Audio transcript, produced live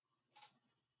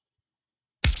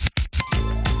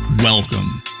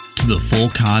Welcome to the Full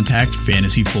Contact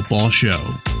Fantasy Football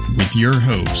Show with your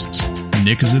hosts,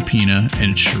 Nick Zapina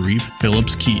and Sharif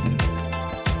Phillips Keaton.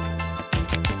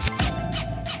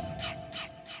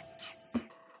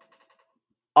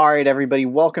 All right, everybody,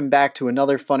 welcome back to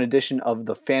another fun edition of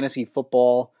the Fantasy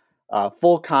Football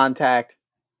Full Contact.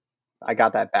 I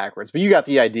got that backwards, but you got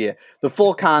the idea. The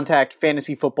Full Contact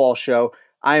Fantasy Football Show.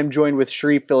 I am joined with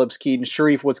Sharif Phillips Keaton.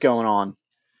 Sharif, what's going on?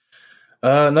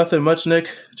 Nothing much,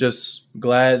 Nick. Just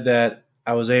glad that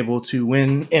I was able to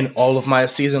win in all of my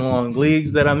season-long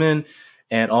leagues that I'm in,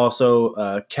 and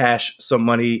also cash some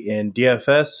money in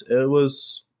DFS. It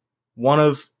was one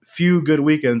of few good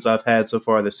weekends I've had so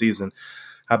far this season.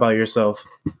 How about yourself?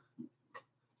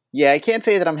 Yeah, I can't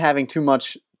say that I'm having too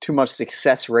much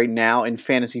success right now in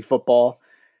fantasy football.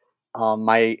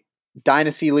 My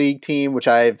Dynasty League team, which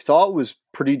I thought was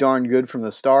pretty darn good from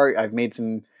the start, I've made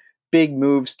some big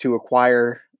moves to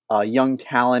acquire young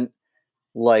talent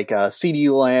like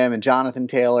CeeDee Lamb and Jonathan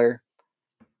Taylor.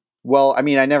 Well, I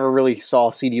mean, I never really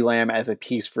saw CeeDee Lamb as a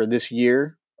piece for this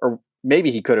year, or maybe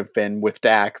he could have been with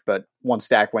Dak, but once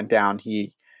Dak went down,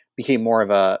 he became more of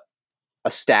a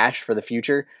stash for the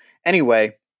future.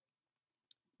 Anyway,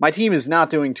 my team is not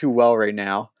doing too well right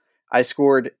now. I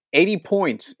scored 80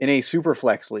 points in a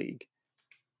Superflex league.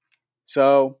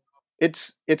 So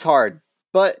it's hard,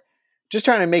 but just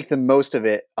trying to make the most of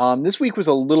it. This week was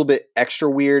a little bit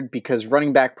extra weird because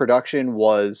running back production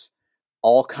was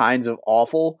all kinds of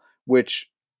awful, which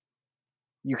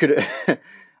you could...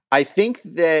 I think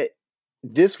that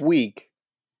this week,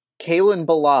 Kalen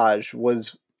Ballage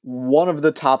was one of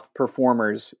the top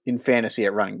performers in fantasy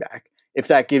at running back, if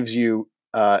that gives you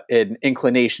an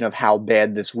inclination of how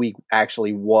bad this week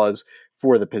actually was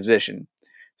for the position.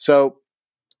 So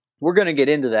we're going to get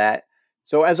into that.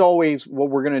 So as always,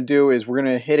 what we're going to do is we're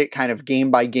going to hit it kind of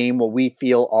game by game, what we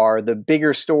feel are the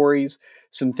bigger stories,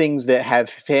 some things that have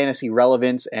fantasy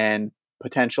relevance and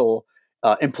potential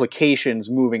implications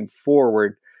moving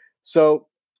forward. So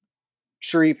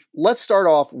Sharif, let's start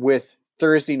off with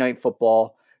Thursday Night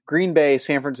Football. Green Bay,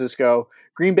 San Francisco.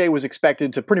 Green Bay was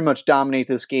expected to pretty much dominate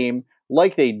this game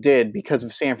like they did because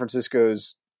of San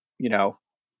Francisco's,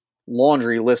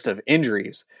 laundry list of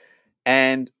injuries.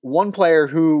 And one player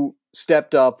who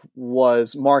stepped up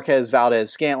was Marquez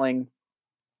Valdes-Scantling.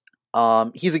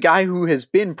 He's a guy who has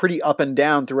been pretty up and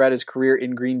down throughout his career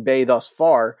in Green Bay thus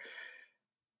far.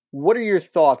 What are your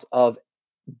thoughts of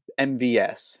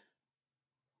MVS?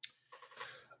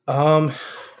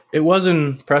 It was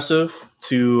impressive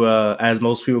to, as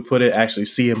most people put it, actually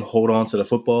see him hold on to the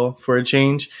football for a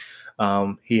change.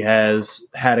 He has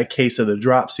had a case of the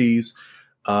dropsies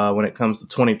when it comes to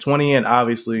 2020, and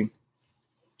obviously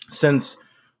since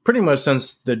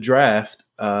the draft,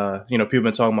 people have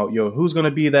been talking about, who's going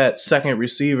to be that second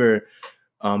receiver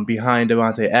behind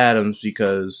Davante Adams,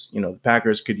 because, the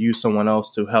Packers could use someone else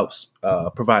to help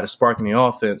provide a spark in the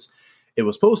offense. It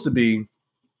was supposed to be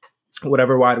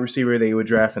whatever wide receiver they would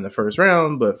draft in the first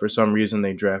round, but for some reason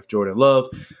they draft Jordan Love,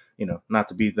 not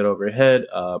to beat that over the head.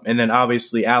 And then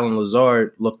obviously Allen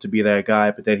Lazard looked to be that guy,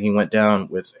 but then he went down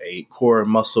with a core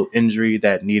muscle injury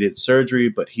that needed surgery,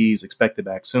 but he's expected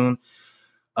back soon.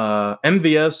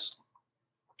 MVS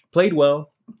played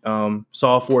well,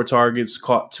 saw 4 targets,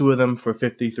 caught 2 of them for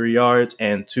 53 yards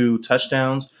and 2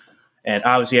 touchdowns. And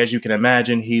obviously, as you can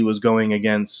imagine, he was going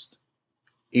against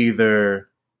either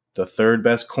the 3rd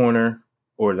best corner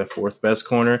or the 4th best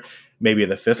corner, maybe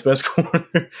the 5th best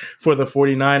corner for the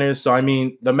 49ers. So, I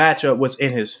mean, the matchup was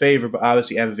in his favor, but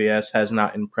obviously MVS has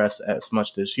not impressed as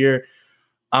much this year.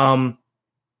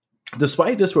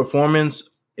 Despite this performance,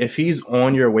 if he's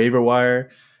on your waiver wire,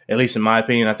 at least in my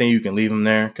opinion, I think you can leave him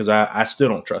there because I still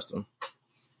don't trust him.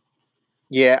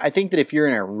 Yeah, I think that if you're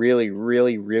in a really,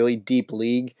 really, really deep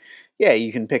league, yeah,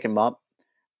 you can pick him up.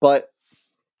 But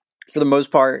for the most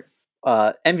part,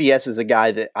 MVS is a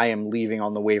guy that I am leaving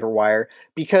on the waiver wire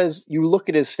because you look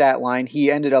at his stat line,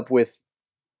 he ended up with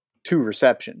 2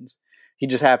 receptions. He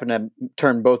just happened to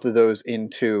turn both of those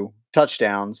into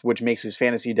touchdowns, which makes his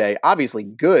fantasy day obviously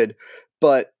good,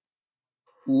 but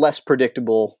less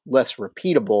predictable, less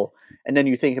repeatable. And then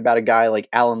you think about a guy like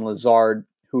Allen Lazard,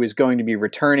 who is going to be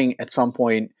returning at some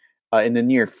point in the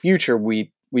near future,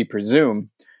 we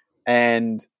presume,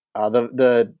 and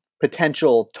the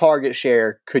potential target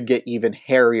share could get even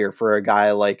hairier for a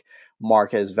guy like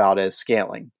Marquez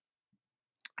Valdes-Scantling.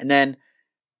 And then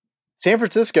San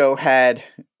Francisco had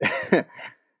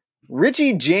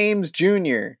Richie James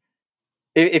Jr.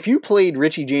 If you played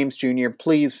Richie James Jr.,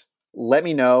 please let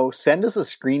me know. Send us a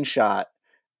screenshot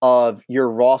of your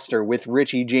roster with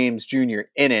Richie James Jr.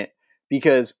 in it,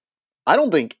 because I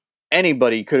don't think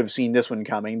anybody could have seen this one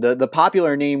coming. The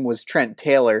popular name was Trent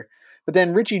Taylor, but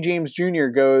then Richie James Jr.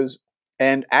 goes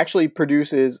and actually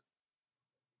produces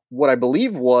what I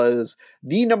believe was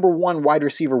the number one wide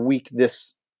receiver week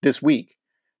this week.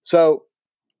 So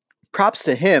props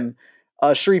to him.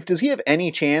 Sharif, does he have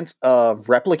any chance of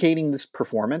replicating this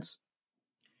performance?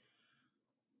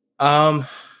 I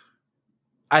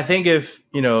think if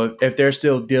they're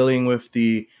still dealing with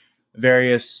the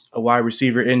various wide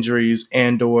receiver injuries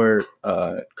and or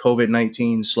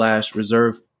COVID-19 /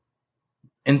 reserve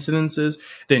incidences,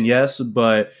 then yes.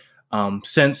 But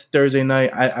since Thursday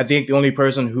night, I think the only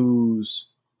person who's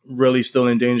really still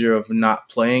in danger of not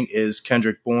playing is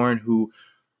Kendrick Bourne, who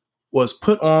was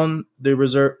put on the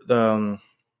reserve, the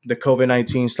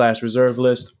COVID-19 / reserve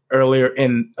list earlier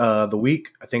in the week.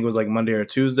 I think it was like Monday or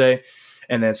Tuesday.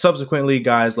 And then subsequently,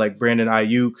 guys like Brandon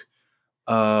Ayuk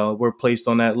were placed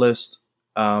on that list.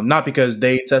 Not because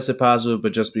they tested positive,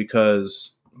 but just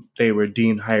because they were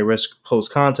deemed high-risk close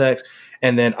contacts.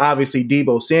 And then obviously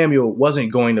Deebo Samuel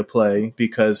wasn't going to play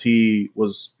because he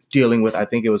was dealing with, I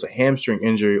think it was a hamstring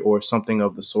injury or something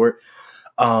of the sort.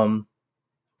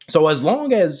 So as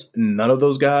long as none of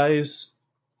those guys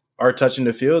are touching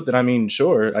the field, then I mean,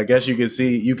 sure, I guess you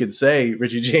could say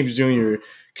Richie James Jr.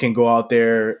 can go out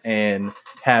there and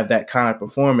have that kind of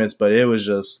performance. But it was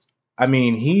just, I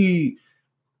mean, he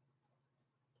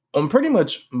on pretty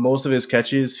much most of his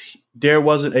catches, there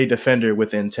wasn't a defender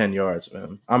within 10 yards,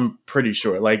 man. I'm pretty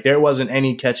sure. Like, there wasn't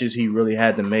any catches he really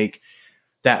had to make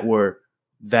that were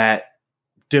that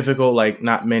difficult, like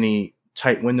not many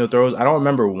tight window throws. I don't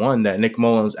remember one that Nick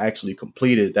Mullins actually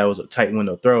completed that was a tight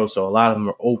window throw, so a lot of them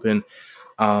are open.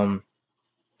 And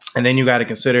then you got to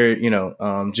consider,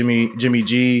 Jimmy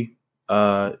G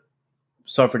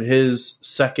suffered his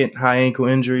second high ankle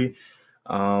injury.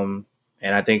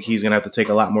 And I think he's going to have to take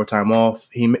a lot more time off.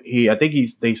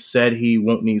 They said he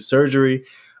won't need surgery,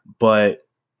 but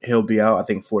he'll be out, I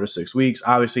think, 4 to 6 weeks.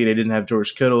 Obviously, they didn't have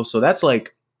George Kittle. So that's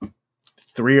like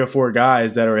 3 or 4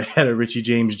 guys that are ahead of Richie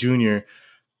James Jr.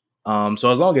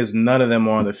 So as long as none of them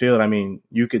are on the field, I mean,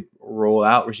 you could roll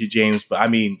out Richie James, but I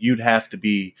mean, you'd have to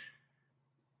be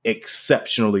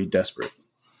exceptionally desperate.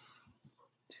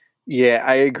 Yeah,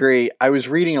 I agree. I was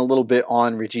reading a little bit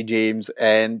on Richie James,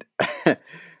 and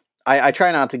I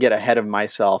try not to get ahead of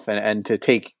myself and to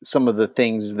take some of the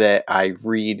things that I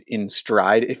read in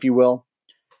stride, if you will.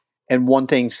 And one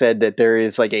thing said that there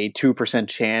is like a 2%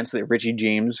 chance that Richie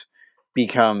James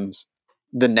becomes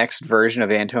the next version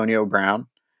of Antonio Brown.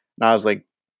 And I was like,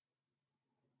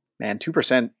 man, 2%,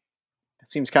 that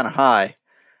seems kind of high.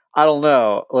 I don't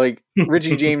know. Like,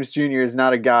 Richie James Jr. is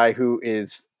not a guy who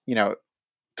is,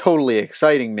 totally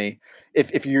exciting me.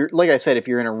 If you're, like I said, if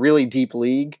you're in a really deep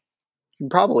league, you can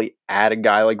probably add a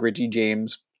guy like Richie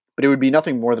James, but it would be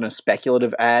nothing more than a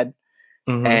speculative ad,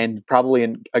 and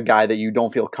probably a guy that you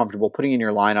don't feel comfortable putting in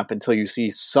your lineup until you see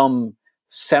some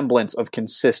semblance of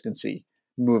consistency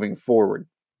moving forward.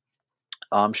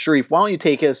 Sharif, why don't you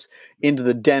take us into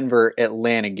the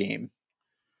Denver-Atlanta game?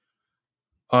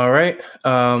 All right.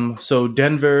 So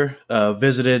Denver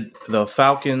visited the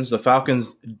Falcons. The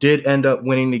Falcons did end up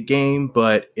winning the game,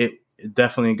 but it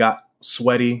definitely got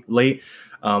sweaty late.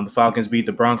 The Falcons beat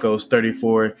the Broncos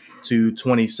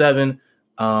 34-27.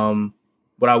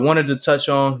 What I wanted to touch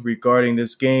on regarding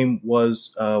this game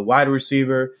was wide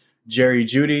receiver Jerry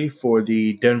Jeudy for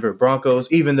the Denver Broncos.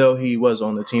 Even though he was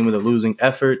on the team with a losing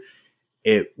effort,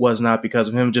 it was not because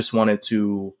of him. Just wanted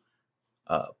to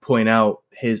point out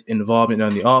his involvement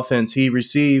on the offense. He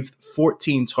received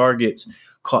 14 targets,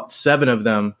 caught 7 of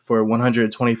them for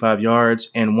 125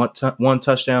 yards and one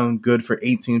touchdown, good for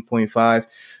 18.5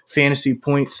 fantasy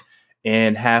points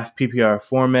in half PPR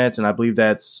formats. And I believe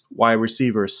that's wide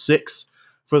receiver 6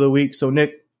 for the week. So,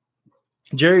 Nick,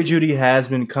 Jerry Jeudy has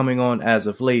been coming on as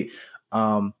of late.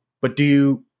 But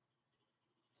do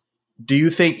you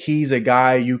think he's a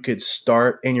guy you could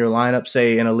start in your lineup?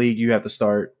 Say in a league you have to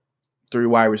start 3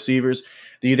 wide receivers.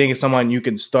 Do you think it's someone you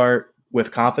can start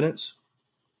with confidence?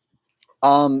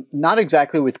 Not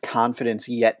exactly with confidence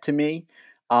yet to me.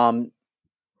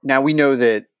 Now we know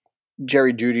that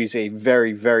Jerry Jeudy is a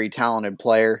very, very talented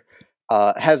player,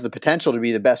 has the potential to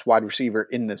be the best wide receiver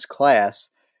in this class.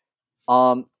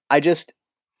 I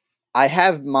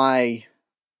have my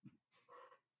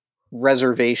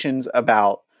reservations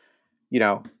about,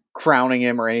 crowning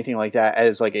him or anything like that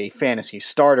as like a fantasy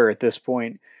starter at this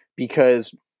point,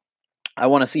 because I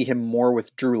want to see him more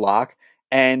with Drew Lock,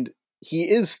 and he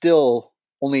is still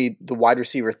only the wide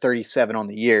receiver 37 on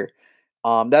the year.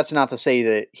 That's not to say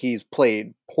that he's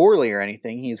played poorly or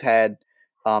anything. He's had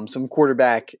some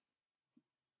quarterback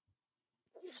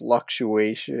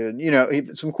fluctuation,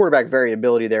 some quarterback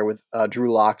variability there with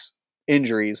Drew Lock's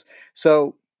injuries.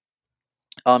 So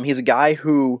he's a guy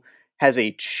who has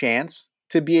a chance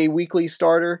to be a weekly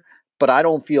starter, but I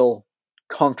don't feel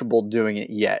comfortable doing it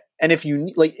yet. And if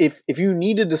you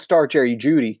needed to start Jerry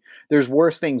Jeudy, there's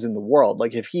worse things in the world.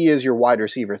 Like if he is your wide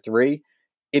receiver 3,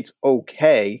 it's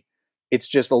okay. It's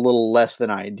just a little less than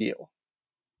ideal.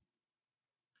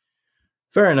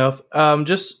 Fair enough.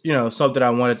 Just, something I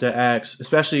wanted to ask,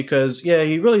 especially because,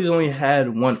 he really has only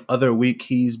had one other week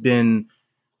he's been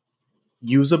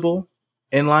usable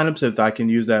in lineups, if I can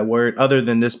use that word, other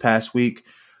than this past week.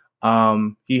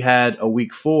 He had a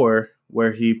week 4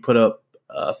 where he put up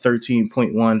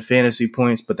 13.1 fantasy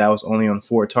points, but that was only on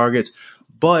 4 targets.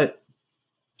 But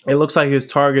it looks like his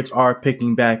targets are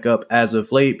picking back up as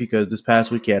of late, because this past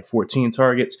week he had 14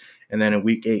 targets, and then in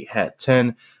week 8 had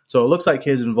 10. So it looks like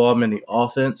his involvement in the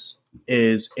offense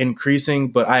is increasing,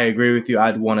 but I agree with you.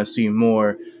 I'd want to see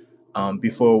more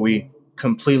before we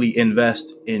completely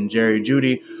invest in Jerry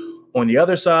Jeudy. On the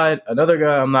other side, another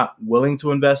guy I'm not willing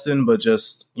to invest in, but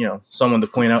just, someone to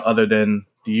point out other than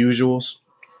the usuals.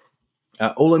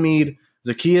 Olamide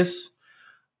Zaccheaus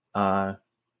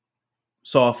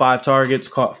saw 5 targets,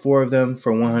 caught 4 of them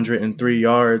for 103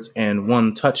 yards and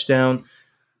 1 touchdown.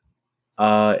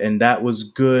 And that was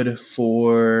good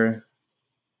for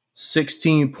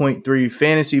 16.3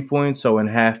 fantasy points. So in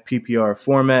half PPR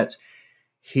formats,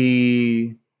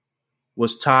 he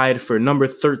was tied for number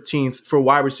 13th for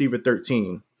wide receiver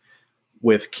 13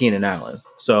 with Keenan Allen.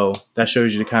 So that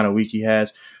shows you the kind of week he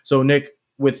has. So Nick,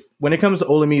 when it comes to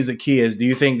Olamide Zaccheaus, do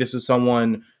you think this is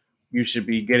someone you should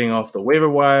be getting off the waiver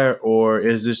wire, or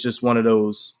is this just one of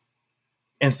those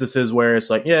instances where it's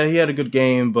like, yeah, he had a good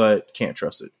game, but can't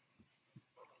trust it?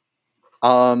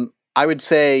 I would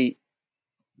say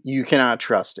you cannot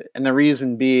trust it. And the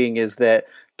reason being is that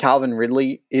Calvin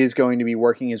Ridley is going to be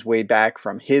working his way back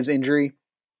from his injury.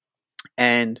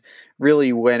 And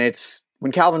really when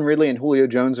Calvin Ridley and Julio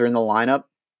Jones are in the lineup,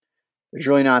 there's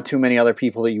really not too many other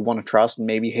people that you want to trust.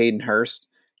 Maybe Hayden Hurst.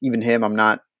 Even him, I'm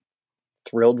not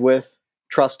thrilled with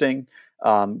trusting.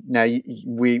 Now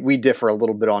we differ a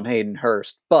little bit on Hayden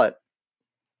Hurst, but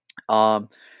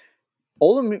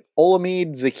Olamide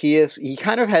Zaccheaus, he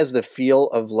kind of has the feel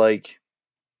of like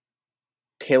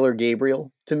Taylor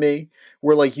Gabriel to me,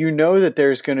 where like that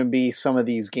there's going to be some of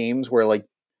these games where like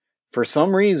for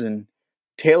some reason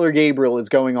Taylor Gabriel is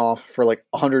going off for like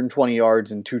 120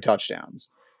 yards and 2 touchdowns,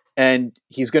 and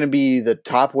he's going to be the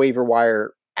top waiver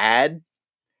wire ad.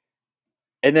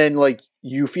 And then like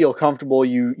you feel comfortable,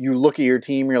 you look at your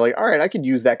team, you're like, all right, I could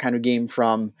use that kind of game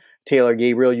from Taylor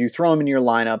Gabriel. You throw him in your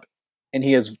lineup, and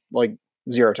he has like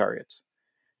 0 targets.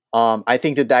 I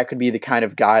think that could be the kind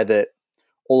of guy that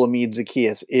Olamide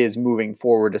Zaccheaus is moving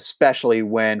forward, especially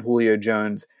when Julio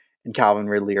Jones and Calvin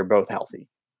Ridley are both healthy.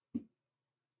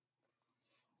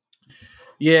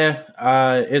 Yeah,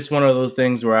 it's one of those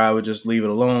things where I would just leave it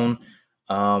alone.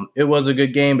 It was a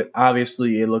good game, but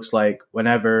obviously it looks like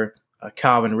whenever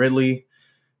Calvin Ridley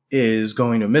is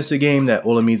going to miss a game, that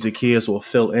Olamide Zaccheaus will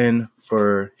fill in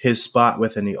for his spot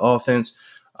within the offense.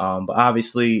 But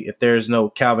obviously, if there's no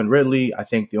Calvin Ridley, I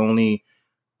think the only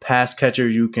pass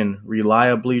catchers you can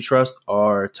reliably trust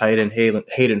are tight end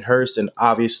Hayden Hurst and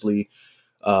obviously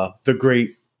the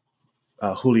great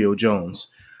Julio Jones.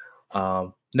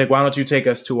 Nick, why don't you take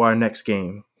us to our next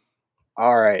game?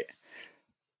 All right.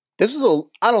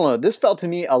 This felt to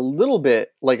me a little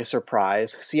bit like a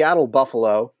surprise.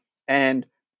 Seattle-Buffalo, and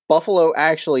Buffalo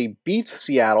actually beats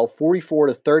Seattle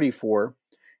 44-34,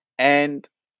 and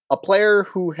a player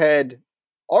who had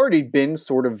already been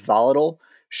sort of volatile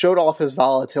showed off his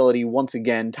volatility once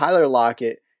again. Tyler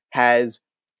Lockett has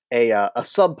a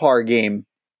subpar game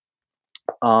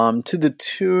to the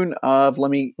tune of,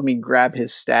 let me grab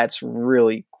his stats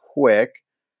really quick.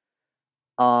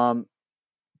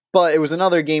 But it was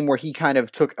another game where he kind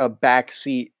of took a back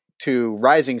seat to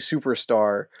rising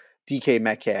superstar DK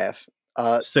Metcalf.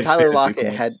 Tyler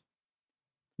Lockett had,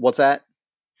 what's that?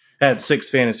 Had 6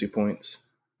 fantasy points.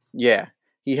 Yeah,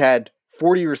 he had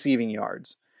 40 receiving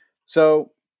yards.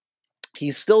 So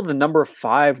he's still the number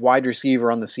 5 wide receiver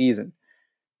on the season,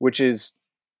 which is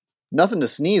nothing to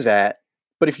sneeze at.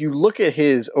 But if you look at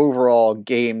his overall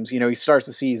games, he starts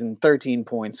the season 13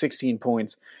 points, 16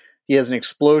 points. He has an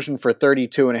explosion for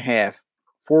 32.5, 4.9,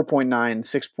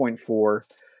 6.4.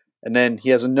 And then he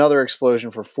has another explosion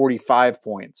for 45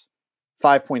 points,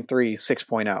 5.3,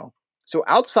 6.0. So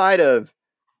outside of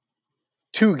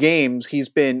 2 games, he's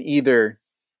been either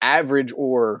average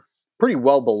or pretty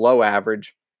well below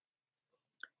average.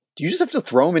 do you just have to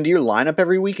throw him into your lineup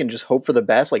every week and just hope for the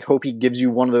best? Like hope he gives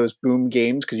you one of those boom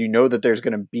games because you know that there's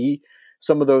going to be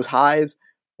some of those highs?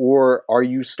 Or are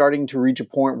you starting to reach a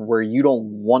point where you don't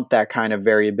want that kind of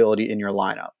variability in your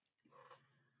lineup?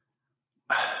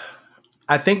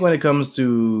 I think when it comes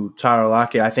to Tyler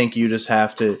Lockett, I think you just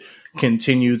have to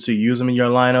continue to use him in your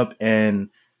lineup, and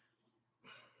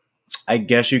I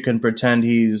guess you can pretend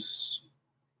he's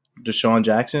Deshaun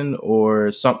Jackson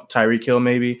or some Tyreek Hill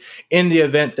maybe, in the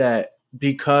event that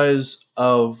because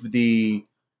of the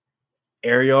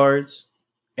air yards,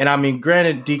 and I mean,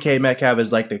 granted, DK Metcalf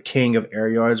is like the king of air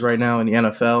yards right now in the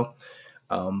NFL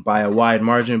by a wide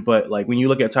margin, but like when you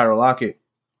look at Tyler Lockett,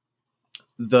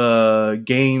 the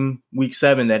game week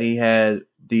 7 that he had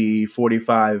the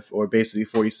 45 or basically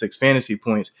 46 fantasy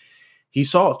points, he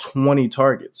saw 20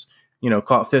 targets,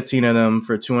 caught 15 of them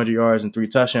for 200 yards and 3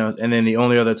 touchdowns. And then the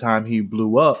only other time he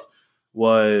blew up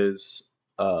was,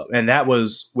 and that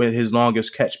was with his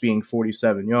longest catch being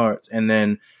 47 yards. And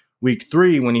then week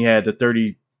 3, when he had the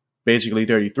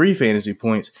 33 fantasy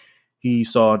points, he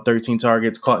saw 13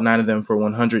 targets, caught 9 of them for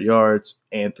 100 yards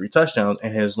and 3 touchdowns,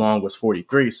 and his long was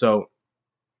 43. So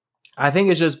I think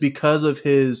it's just because of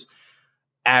his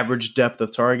average depth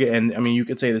of target. And I mean, you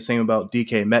could say the same about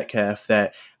DK Metcalf,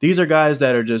 that these are guys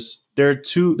that are just,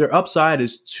 their upside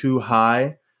is too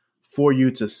high for you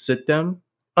to sit them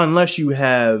unless you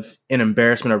have an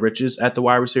embarrassment of riches at the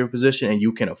wide receiver position and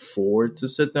you can afford to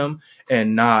sit them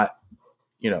and not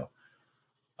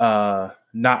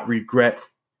regret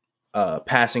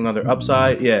passing on their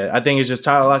upside. Yeah, I think it's just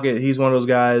Tyler Lockett. He's one of those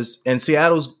guys. And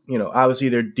Seattle's, obviously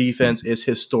their defense is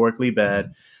historically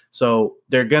bad. So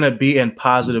they're going to be in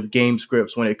positive game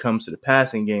scripts when it comes to the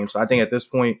passing game. So I think at this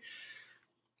point,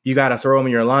 you got to throw him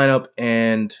in your lineup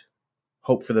and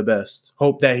hope for the best.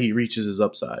 Hope that he reaches his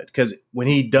upside. Because when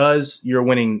he does, you're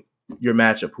winning your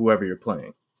matchup, whoever you're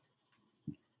playing.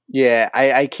 Yeah,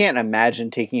 I can't imagine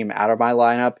taking him out of my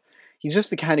lineup. He's just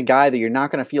the kind of guy that you're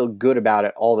not going to feel good about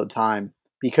it all the time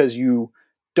because you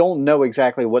don't know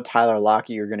exactly what Tyler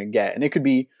Lockett you're going to get. And it could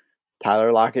be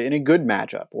Tyler Lockett in a good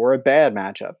matchup or a bad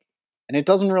matchup. And it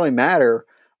doesn't really matter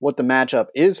what the matchup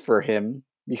is for him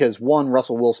because, one,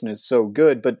 Russell Wilson is so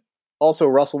good, but also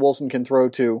Russell Wilson can throw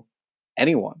to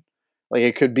anyone. Like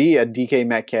it could be a DK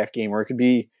Metcalf game or it could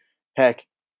be, heck,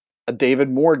 a David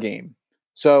Moore game.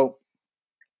 So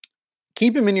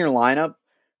keep him in your lineup.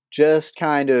 Just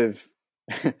kind of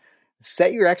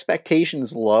set your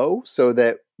expectations low so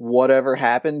that whatever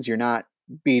happens, you're not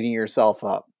beating yourself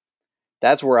up.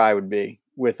 That's where I would be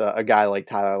with a guy like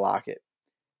Tyler Lockett.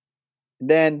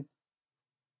 Then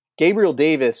Gabriel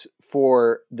Davis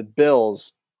for the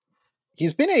Bills.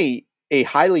 He's been a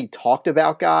highly talked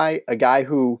about guy, a guy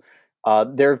who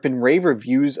there have been rave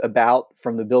reviews about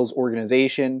from the Bills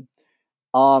organization.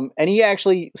 And he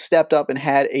actually stepped up and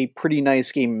had a pretty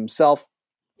nice game himself.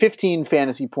 15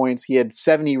 fantasy points. He had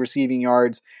 70 receiving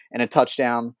yards and a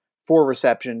touchdown, 4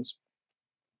 receptions.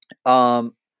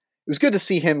 It was good to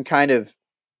see him kind of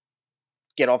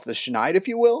get off the schneid, if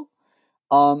you will.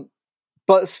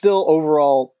 But still,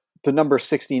 overall, the number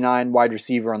 69 wide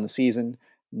receiver on the season,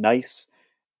 nice.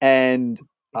 And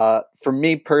for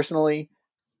me personally,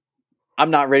 I'm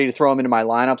not ready to throw him into my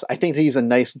lineups. I think that he's a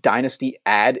nice dynasty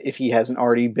add if he hasn't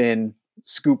already been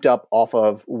scooped up off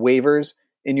of waivers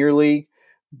in your league,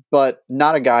 but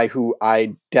not a guy who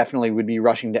I definitely would be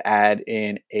rushing to add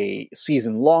in a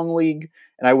season-long league,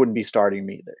 and I wouldn't be starting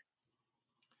him either.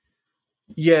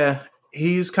 Yeah,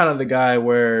 he's kind of the guy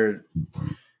where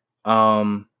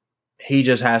he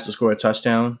just has to score a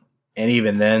touchdown, and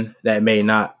even then, that may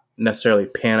not necessarily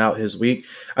pan out his week.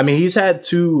 I mean, he's had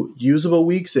 2 usable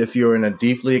weeks if you're in a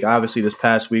deep league. Obviously, this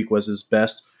past week was his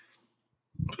best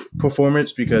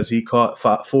performance because he caught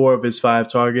 4 of his 5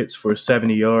 targets for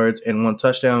 70 yards and 1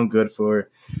 touchdown, good for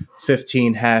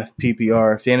 15 half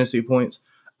PPR fantasy points.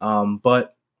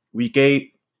 But week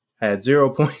 8 had 0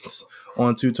 points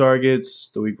on 2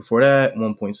 targets. The week before that,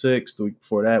 1.6. The week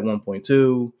before that,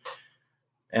 1.2.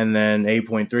 And then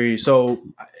 8.3. So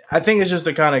I think it's just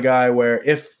the kind of guy where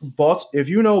if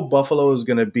you know Buffalo is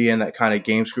going to be in that kind of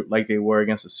game script like they were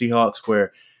against the Seahawks,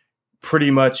 where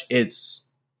pretty much it's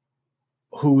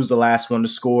who's the last one to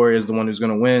score is the one who's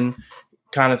going to win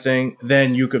kind of thing,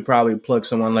 then you could probably plug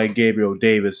someone like Gabriel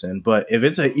Davis in. But if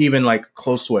it's even like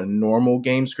close to a normal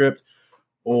game script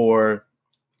or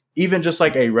even just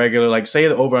like a regular, like say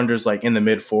the over-under is like in the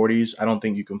mid-40s, I don't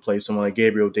think you can play someone like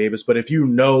Gabriel Davis. But if you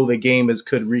know the game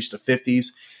could reach the 50s,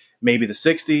 maybe the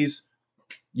 60s,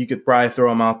 you could probably throw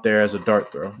him out there as a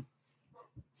dart throw.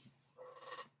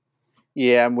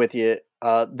 Yeah, I'm with you.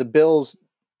 The Bills,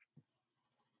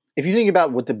 if you think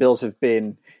about what the Bills have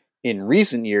been in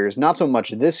recent years, not so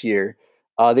much this year.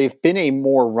 They've been a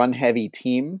more run-heavy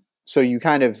team, so you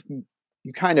kind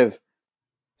of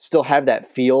still have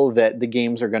that feel that the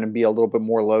games are going to be a little bit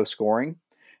more low scoring.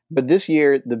 But this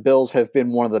year, the Bills have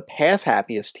been one of the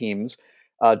pass-happiest teams.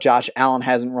 Josh Allen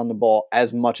hasn't run the ball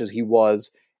as much as he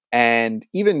was, and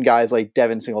even guys like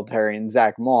Devin Singletary and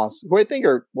Zach Moss, who I think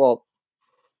are,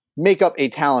 make up a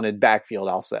talented backfield,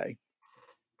 I'll say.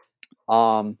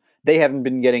 They haven't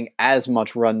been getting as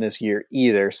much run this year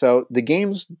either. So the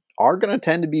games are going to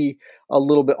tend to be a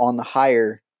little bit on the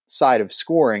higher side of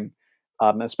scoring,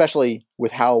 especially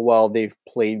with how well they've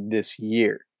played this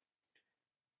year.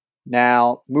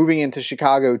 Now, moving into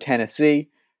Chicago, Tennessee.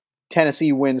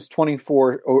 Tennessee wins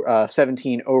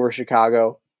 24-17 over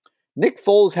Chicago. Nick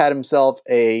Foles had himself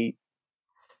a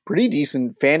pretty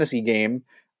decent fantasy game.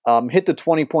 Hit the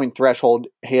 20-point threshold.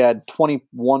 He had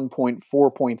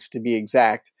 21.4 points to be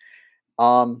exact.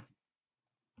 Are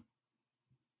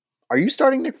you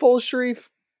starting Nick Foles, Sharif?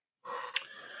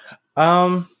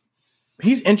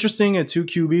 He's interesting in 2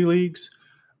 QB leagues.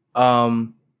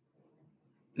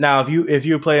 Now, if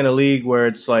you play in a league where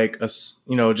it's like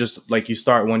just like you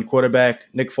start one quarterback,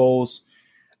 Nick Foles,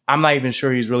 I'm not even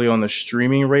sure he's really on the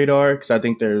streaming radar because I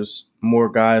think there's more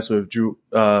guys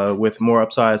with more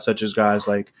upside, such as guys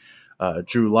like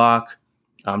Drew Lock.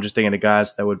 I'm just thinking of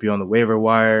guys that would be on the waiver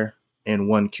wire in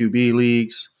 1 QB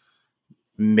leagues,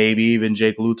 maybe even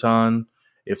Jake Luton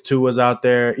if Tua's out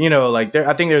there.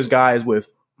 I think there's guys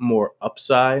with more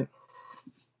upside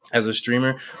as a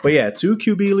streamer. But yeah, 2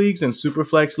 QB leagues and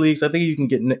Superflex leagues, I think you can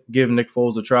give Nick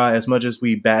Foles a try. As much as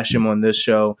we bash him on this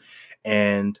show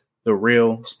and the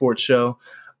real sports show,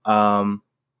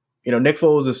 Nick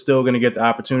Foles is still going to get the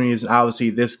opportunities. And obviously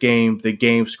this game, the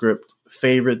game script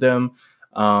favored them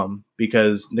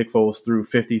because Nick Foles threw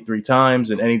 53 times,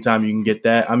 and anytime you can get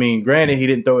that. I mean, granted, he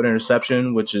didn't throw an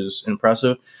interception, which is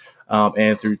impressive,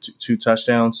 and threw 2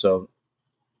 touchdowns. So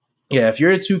yeah, if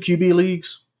you're in 2 QB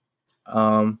leagues,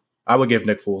 I would give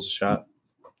Nick Foles a shot.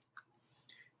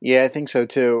 Yeah, I think so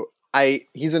too.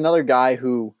 He's another guy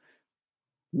who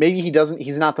maybe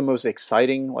he's not the most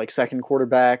exciting second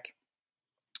quarterback.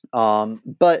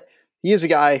 But he is a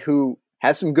guy who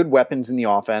has some good weapons in the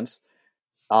offense.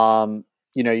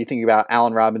 You think about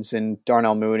Allen Robinson,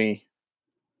 Darnell Mooney,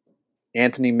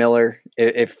 Anthony Miller,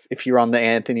 if you're on the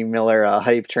Anthony Miller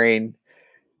hype train,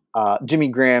 Jimmy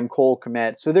Graham, Cole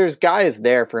Kmet. So there's guys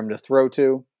there for him to throw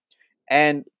to.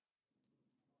 And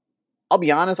I'll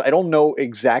be honest, I don't know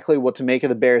exactly what to make of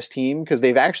the Bears team because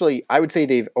I would say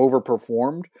they've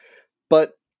overperformed,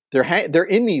 but they're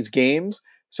in these games.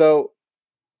 So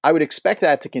I would expect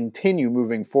that to continue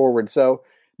moving forward. So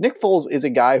Nick Foles is a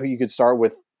guy who you could start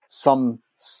with some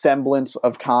semblance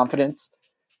of confidence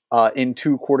in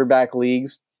 2 quarterback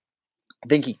leagues. I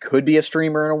think he could be a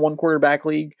streamer in a 1 quarterback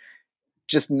league.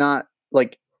 Just not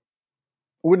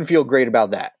wouldn't feel great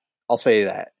about that. I'll say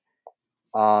that.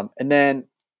 And then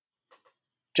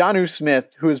Jonnu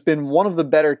Smith, who has been one of the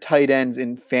better tight ends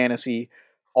in fantasy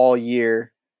all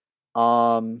year.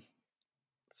 Let's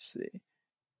see.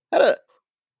 He had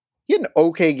an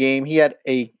okay game. He had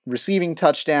a receiving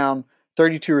touchdown,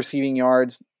 32 receiving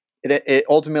yards. It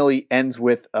ultimately ends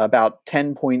with about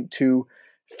 10.2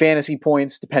 fantasy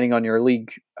points, depending on your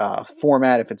league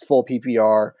format, if it's full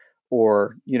PPR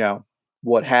or,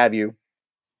 what have you.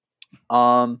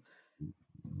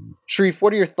 Sharif,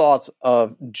 what are your thoughts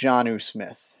of Jonnu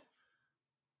Smith?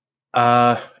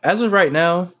 As of right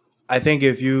now, I think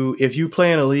if you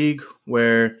play in a league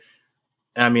where,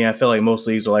 I feel like most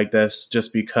leagues are like this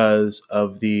just because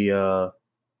of the,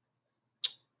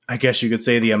 I guess you could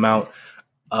say the amount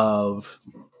of,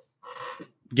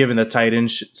 given the tight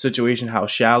end situation, how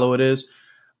shallow it is.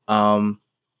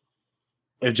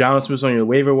 If Jonnu Smith's on your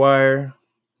waiver wire,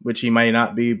 which he might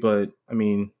not be, but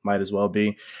might as well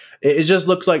be. It just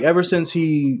looks like ever since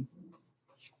he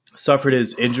suffered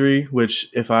his injury, which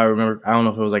if I remember, I don't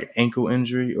know if it was like ankle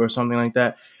injury or something like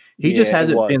that. He just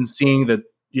hasn't been seeing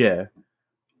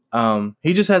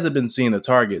he just hasn't been seeing the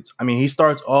targets. He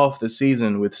starts off the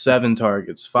season with 7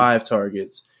 targets, 5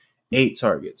 targets, 8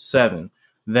 targets, 7.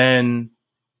 Then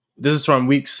this is from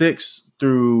week 6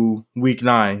 through week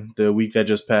 9, the week that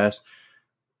just passed.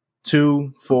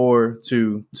 2, 4,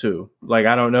 2, 2.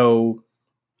 I don't know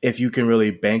if you can really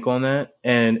bank on that.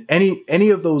 And any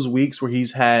of those weeks where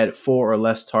he's had 4 or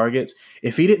less targets,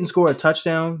 if he didn't score a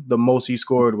touchdown, the most he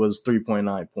scored was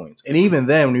 3.9 points. And even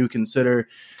then, when you consider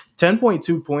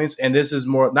 10.2 points, and this is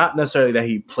more not necessarily that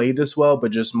he played this well,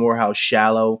 but just more how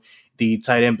shallow the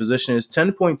tight end position is.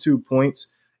 10.2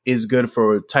 points is good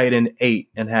for tight end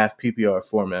 8.5 PPR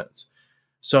formats.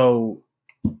 So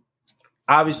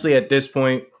obviously at this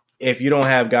point, if you don't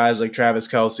have guys like Travis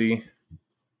Kelce,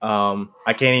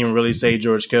 I can't even really say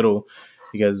George Kittle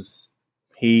because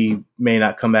he may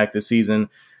not come back this season.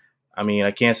 I mean,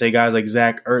 I can't say guys like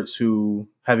Zach Ertz who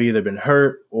have either been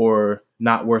hurt or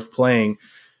not worth playing.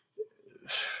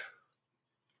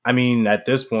 I mean, at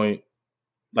this point,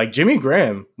 like Jimmy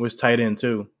Graham was tight end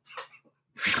too.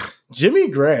 Jimmy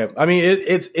Graham. I mean,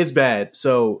 it's bad.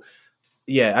 So,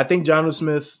 yeah, I think Jonnu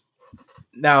Smith.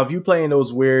 Now, if you play in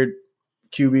those weird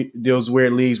those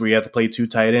weird leagues where you have to play 2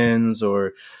 tight ends,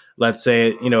 or let's say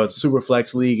it's super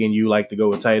flex league and you like to go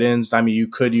with tight ends, I mean, you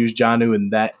could use Jonnu in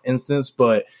that instance.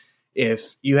 But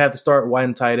if you have to start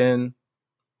one tight end,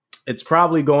 it's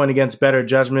probably going against better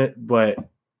judgment. But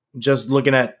just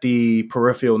looking at the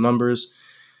peripheral numbers,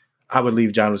 I would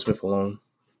leave Jonnu Smith alone.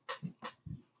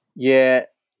 Yeah,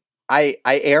 I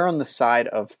err on the side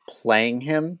of playing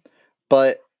him,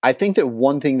 but I think that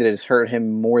one thing that has hurt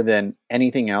him more than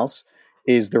anything else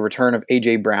is the return of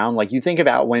A.J. Brown. Like, you think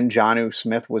about when Jonnu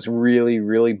Smith was really,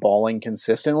 really balling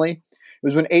consistently. It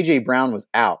was when A.J. Brown was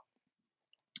out.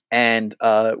 And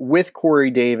with Corey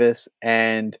Davis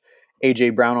and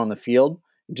A.J. Brown on the field,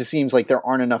 it just seems like there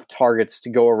aren't enough targets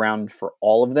to go around for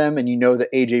all of them. And you know that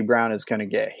A.J. Brown is going to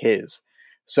get his.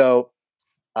 So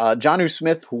Jonnu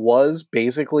Smith was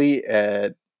basically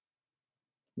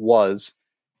was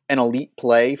an elite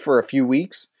play for a few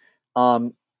weeks.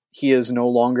 He is no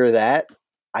longer that.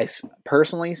 I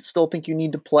personally still think you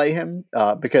need to play him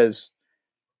because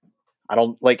I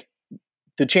don't like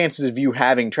the chances of you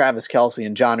having Travis Kelce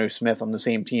and Jonnu Smith on the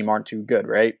same team aren't too good,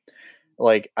 right?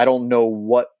 Like, I don't know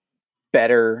what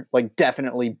better, like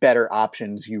definitely better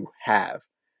options you have.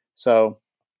 So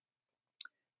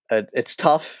it's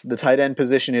tough. The tight end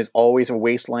position is always a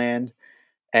wasteland,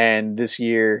 and this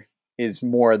year is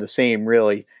more of the same,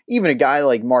 really. Even a guy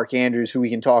like Mark Andrews, who we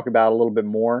can talk about a little bit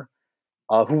more,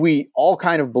 who we all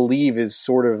kind of believe is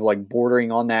sort of like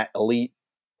bordering on that elite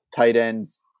tight end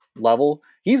level,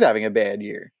 he's having a bad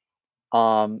year.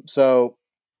 So,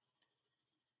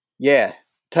 yeah,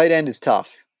 tight end is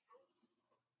tough.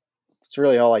 That's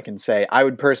really all I can say. I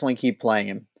would personally keep playing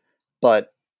him,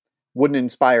 but wouldn't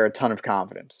inspire a ton of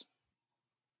confidence.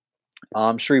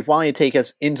 Sharif, why don't you take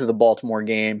us into the Baltimore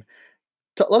game?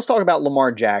 Let's talk about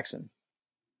Lamar Jackson.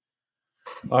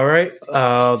 All right.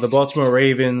 The Baltimore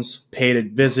Ravens paid a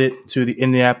visit to the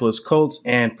Indianapolis Colts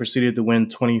and proceeded to win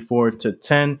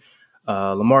 24-10.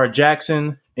 Lamar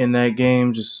Jackson in that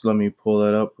game, just let me pull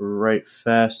that up right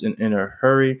fast and in a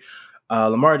hurry.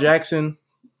 Lamar Jackson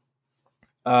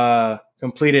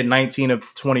completed 19 of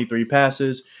 23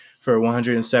 passes for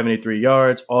 173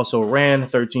 yards, also ran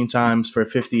 13 times for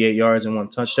 58 yards and 1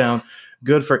 touchdown.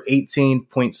 Good for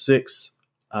 18.6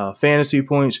 fantasy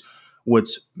points,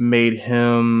 which made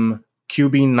him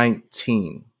QB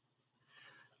 19.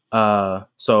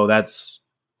 So that's,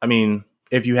 I mean,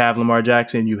 if you have Lamar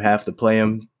Jackson, you have to play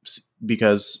him,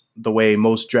 because the way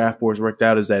most draft boards worked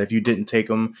out is that if you didn't take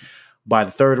him by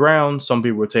the 3rd round, some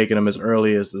people were taking him as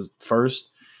early as the 1st.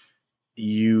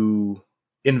 You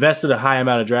invested a high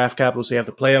amount of draft capital, so you have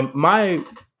to play him. My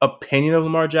opinion of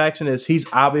Lamar Jackson is he's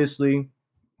obviously,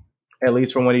 at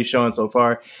least from what he's shown so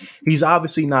far, he's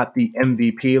obviously not the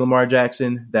MVP Lamar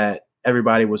Jackson that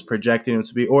everybody was projecting him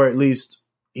to be, or at least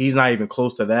he's not even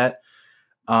close to that.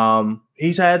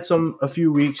 He's had a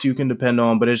few weeks you can depend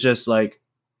on, but it's just like,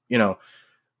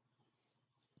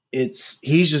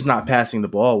 he's just not passing the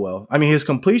ball well. I mean, his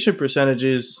completion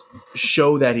percentages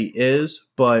show that he is,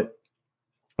 but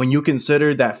when you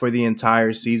consider that for the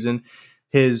entire season,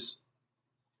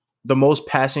 the most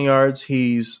passing yards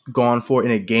he's gone for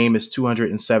in a game is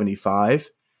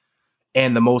 275,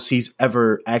 and the most he's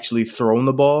ever actually thrown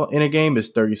the ball in a game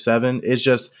is 37. It's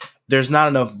just there's not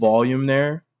enough volume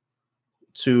there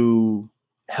to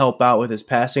help out with his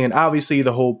passing. And obviously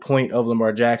the whole point of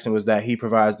Lamar Jackson was that he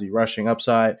provides the rushing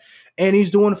upside, and he's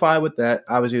doing fine with that.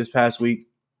 Obviously this past week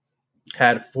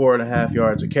had 4.5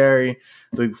 yards a carry.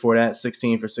 The week before that,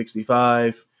 16 for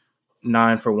 65,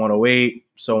 9 for 108,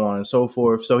 so on and so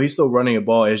forth. So he's still running a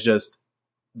ball. It's just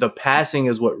the passing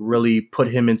is what really put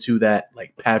him into that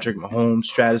like Patrick Mahomes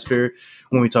stratosphere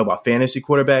when we talk about fantasy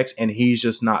quarterbacks, and he's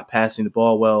just not passing the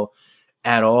ball well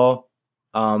at all.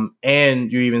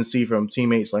 And you even see from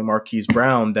teammates like Marquise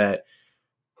Brown that,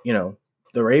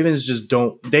 the Ravens just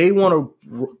don't. They want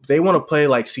to play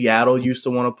like Seattle used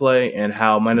to want to play, and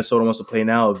how Minnesota wants to play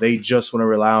now. They just want to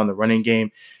rely on the running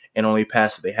game and only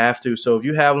pass if they have to. So if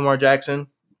you have Lamar Jackson,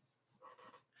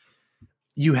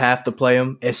 you have to play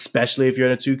him, especially if you're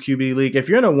in a 2 QB league. If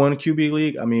you're in a 1 QB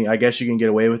league, I mean, I guess you can get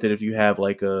away with it if you have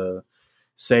like a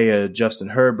Justin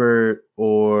Herbert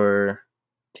or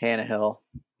Tannehill.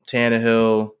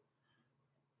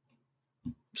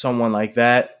 someone like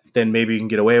that, then maybe you can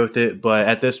get away with it. But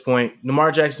at this point,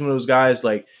 Lamar Jackson, one of those guys,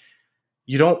 like,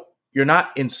 you're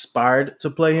not inspired to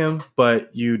play him,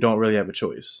 but you don't really have a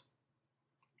choice.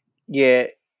 Yeah,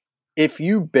 if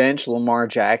you bench Lamar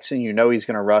Jackson, you know he's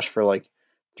going to rush for like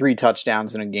 3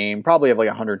 touchdowns in a game, probably have like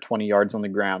 120 yards on the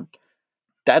ground.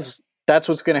 That's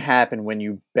what's going to happen when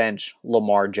you bench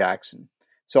Lamar Jackson.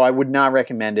 So I would not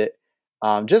recommend it.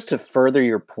 Just to further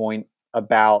your point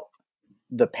about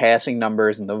the passing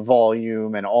numbers and the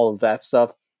volume and all of that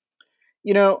stuff,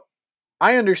 you know,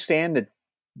 I understand that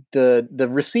the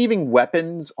receiving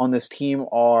weapons on this team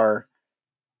are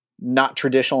not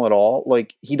traditional at all.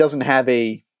 Like, he doesn't have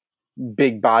a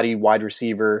big body wide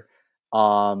receiver,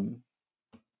 unless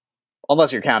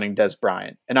you're counting Des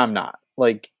Bryant, and I'm not.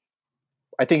 Like,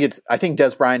 I think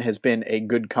Des Bryant has been a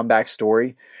good comeback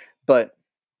story, but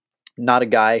not a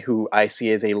guy who I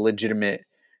see as a legitimate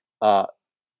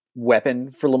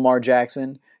weapon for Lamar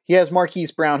Jackson. He has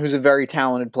Marquise Brown, who's a very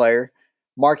talented player.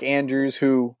 Mark Andrews,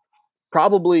 who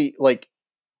probably, like,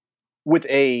 with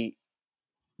a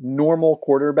normal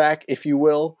quarterback, if you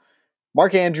will,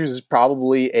 Mark Andrews is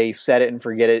probably a set it and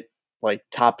forget it, like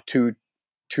top 2,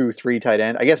 3 tight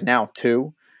end. I guess now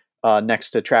 2, next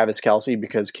to Travis Kelce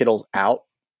because Kittle's out.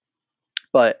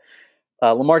 But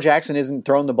Lamar Jackson isn't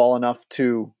throwing the ball enough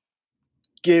to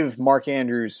give Mark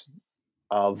Andrews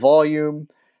volume.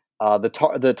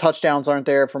 The touchdowns aren't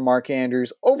there for Mark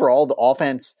Andrews. Overall, the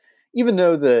offense, even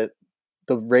though the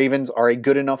Ravens are a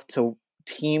good enough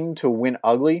team to win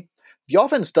ugly, the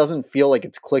offense doesn't feel like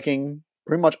it's clicking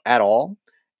pretty much at all.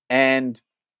 And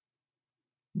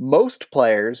most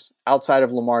players outside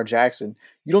of Lamar Jackson,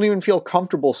 you don't even feel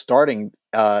comfortable starting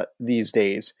these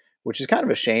days, which is kind of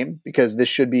a shame because this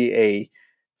should be a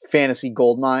fantasy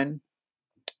goldmine.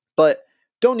 But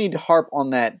don't need to harp on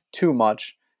that too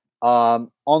much. On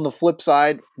the flip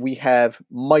side, we have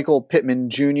Michael Pittman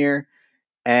Jr.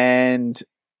 and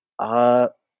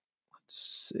let's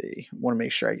see. I want to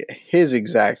make sure I get his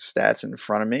exact stats in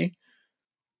front of me.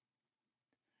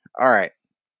 All right.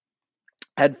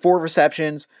 Had 4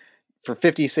 receptions for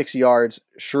 56 yards.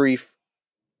 Sharif,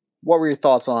 what were your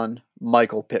thoughts on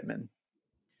Michael Pittman?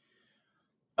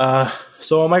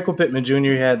 So Michael Pittman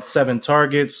Jr. had 7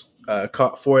 targets,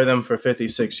 caught 4 of them for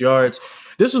 56 yards.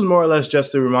 This was more or less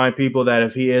just to remind people that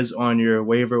if he is on your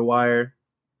waiver wire,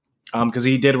 because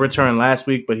he did return last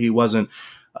week, but he wasn't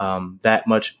that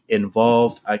much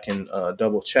involved. I can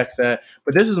double check that.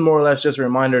 But this is more or less just a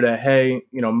reminder that, hey,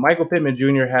 Michael Pittman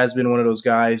Jr. has been one of those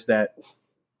guys that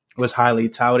was highly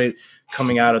touted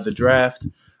coming out of the draft.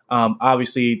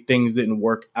 Obviously, things didn't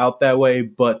work out that way,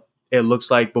 but it looks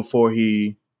like before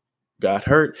he got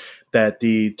hurt that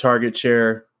the target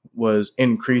share was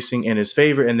increasing in his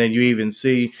favor. And then you even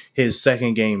see his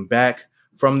second game back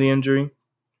from the injury.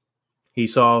 He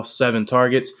saw 7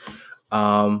 targets,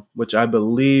 which I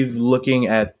believe, looking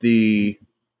at the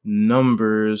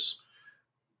numbers,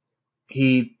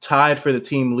 he tied for the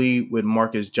team lead with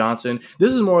Marcus Johnson.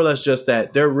 This is more or less just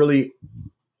that there really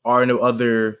are no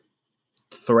other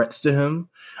threats to him.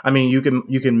 I mean, you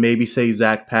can maybe say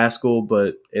Zach Pascal,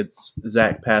 but it's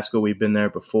Zach Pascal. We've been there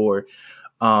before.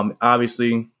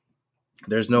 Obviously,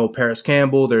 there's no Paris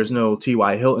Campbell. There's no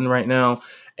T.Y. Hilton right now.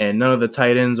 And none of the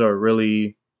tight ends are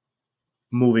really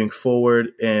moving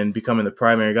forward and becoming the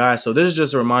primary guy. So this is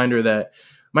just a reminder that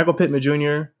Michael Pittman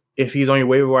Jr., if he's on your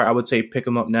waiver wire, I would say pick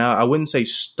him up now. I wouldn't say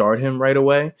start him right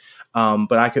away,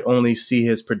 but I could only see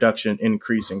his production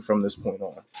increasing from this point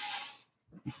on.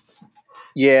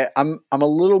 Yeah, I'm a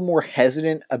little more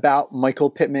hesitant about Michael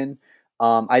Pittman.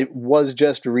 I was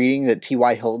just reading that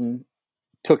T.Y. Hilton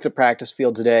took the practice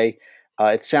field today.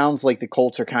 It sounds like the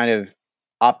Colts are kind of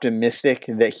optimistic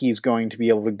that he's going to be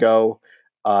able to go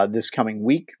this coming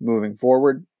week moving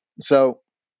forward. So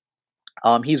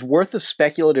he's worth a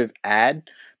speculative add,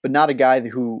 but not a guy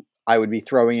who I would be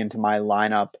throwing into my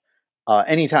lineup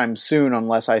anytime soon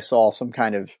unless I saw some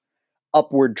kind of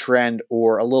upward trend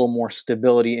or a little more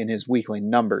stability in his weekly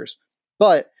numbers.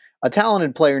 But a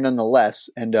talented player nonetheless,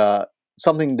 and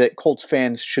something that Colts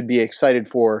fans should be excited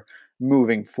for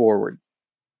moving forward.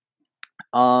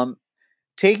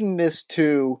 Taking this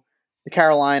to the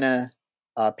Carolina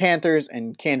Panthers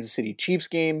and Kansas City Chiefs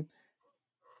game,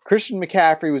 Christian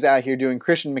McCaffrey was out here doing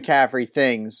Christian McCaffrey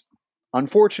things.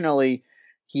 Unfortunately,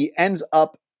 he ends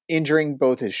up injuring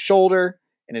both his shoulder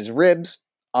and his ribs,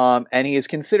 and he is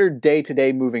considered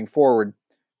day-to-day moving forward.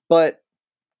 But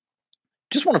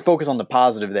just want to focus on the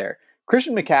positive there.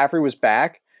 Christian McCaffrey was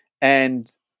back, and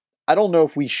I don't know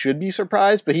if we should be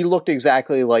surprised, but he looked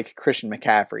exactly like Christian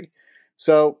McCaffrey.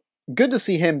 So good to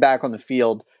see him back on the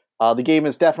field. The game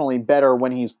is definitely better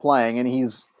when he's playing, and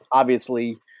he's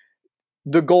obviously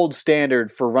the gold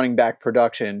standard for running back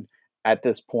production at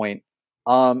this point.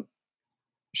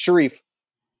 Sharif,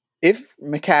 if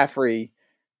McCaffrey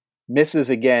misses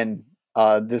again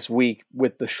this week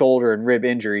with the shoulder and rib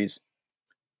injuries,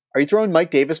 are you throwing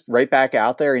Mike Davis right back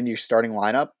out there into your starting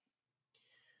lineup?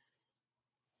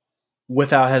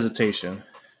 Without hesitation.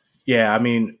 Yeah, I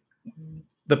mean,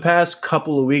 the past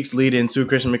couple of weeks lead into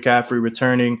Christian McCaffrey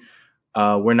returning.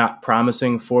 We're not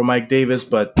promising for Mike Davis,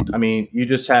 but I mean, you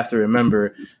just have to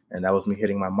remember, and that was me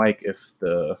hitting my mic. If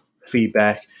the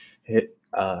feedback hit,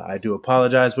 I do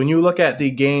apologize. When you look at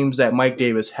the games that Mike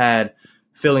Davis had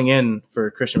filling in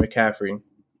for Christian McCaffrey,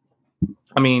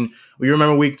 I mean, we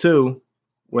remember week 2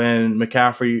 when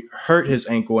McCaffrey hurt his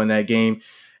ankle in that game,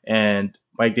 and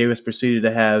Mike Davis proceeded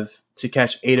to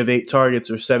catch 8 of 8 targets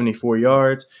or 74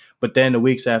 yards. But then the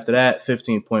weeks after that,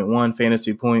 15.1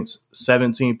 fantasy points,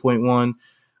 17.1,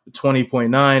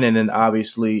 20.9, and then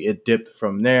obviously it dipped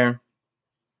from there,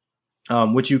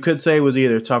 which you could say was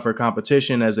either tougher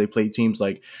competition as they played teams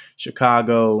like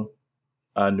Chicago,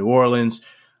 New Orleans,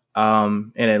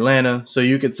 and Atlanta. So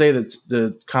you could say that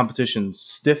the competition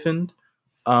stiffened.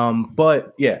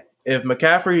 But yeah, if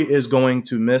McCaffrey is going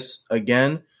to miss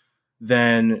again,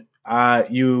 then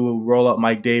you roll up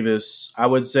Mike Davis. I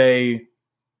would say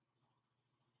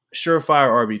surefire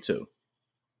RB2.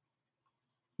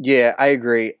 Yeah, I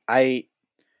agree. I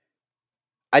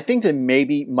think that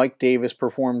maybe Mike Davis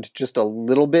performed just a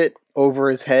little bit over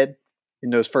his head in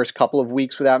those first couple of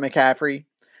weeks without McCaffrey.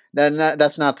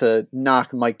 That's not to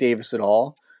knock Mike Davis at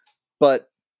all, but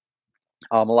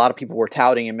a lot of people were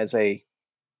touting him as a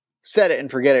set it and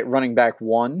forget it running back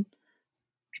 1,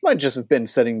 which might just have been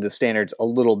setting the standards a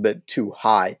little bit too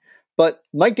high. But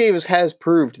Mike Davis has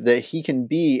proved that he can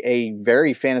be a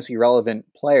very fantasy relevant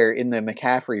player in the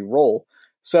McCaffrey role.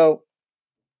 So,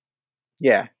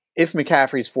 yeah, if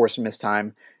McCaffrey's forced to miss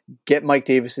time, get Mike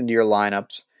Davis into your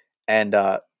lineups. And,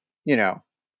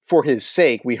 for his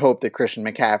sake, we hope that Christian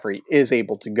McCaffrey is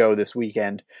able to go this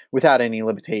weekend without any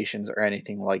limitations or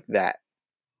anything like that.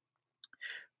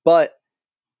 But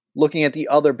looking at the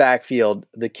other backfield,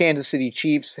 the Kansas City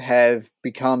Chiefs have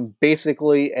become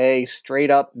basically a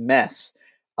straight-up mess,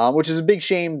 which is a big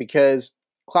shame because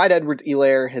Clyde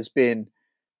Edwards-Helaire has been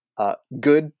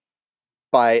good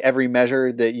by every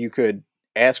measure that you could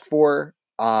ask for.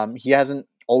 He hasn't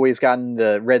always gotten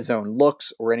the red zone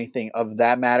looks or anything of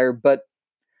that matter, but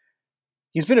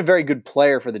he's been a very good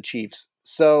player for the Chiefs.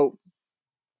 So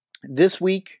this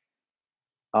week,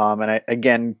 and I,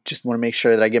 again, just want to make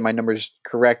sure that I get my numbers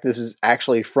correct. This is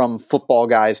actually from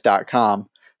footballguys.com.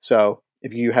 So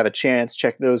if you have a chance,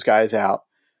 check those guys out.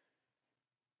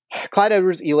 Clyde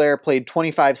Edwards-Helaire played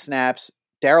 25 snaps.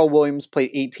 Darrell Williams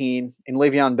played 18. And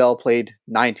Le'Veon Bell played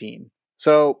 19.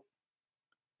 So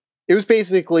it was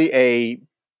basically a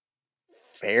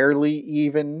fairly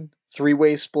even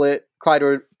 3-way split.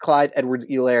 Clyde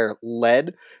Edwards-Helaire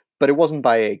led, but it wasn't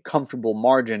by a comfortable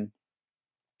margin.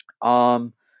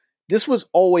 This was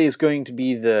always going to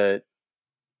be the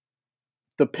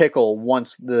pickle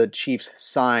once the Chiefs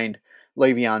signed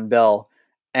Le'Veon Bell.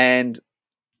 And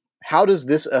how does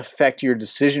this affect your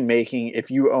decision-making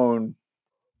if you own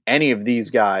any of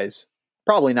these guys?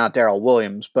 Probably not Darrell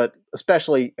Williams, but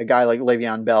especially a guy like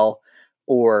Le'Veon Bell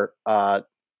or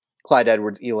Clyde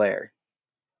Edwards-Helaire.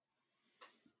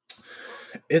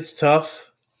 It's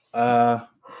tough. And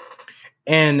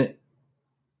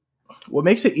what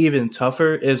makes it even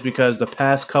tougher is because the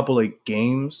past couple of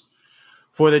games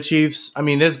for the Chiefs, I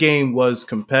mean, this game was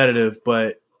competitive,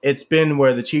 but it's been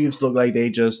where the Chiefs look like they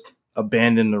just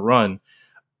abandoned the run.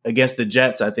 Against the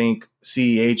Jets, I think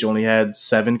CEH only had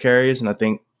 7 carries, and I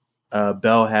think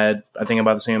Bell had,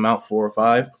 about the same amount, 4 or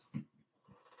 5.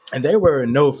 And they were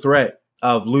no threat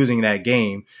of losing that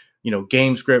game.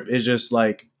 Game script is just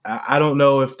like, I don't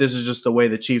know if this is just the way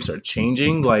the Chiefs are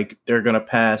changing. Like, they're going to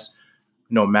pass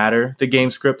no matter the game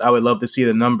script. I would love to see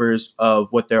the numbers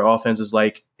of what their offense is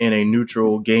like in a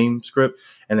neutral game script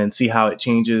and then see how it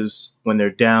changes when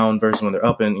they're down versus when they're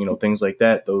up and, things like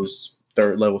that, those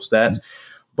third level stats.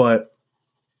 But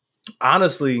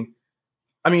honestly,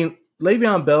 I mean,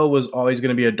 Le'Veon Bell was always going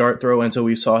to be a dart throw until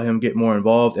we saw him get more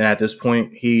involved. And at this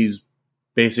point, he's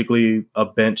basically a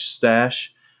bench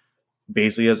stash,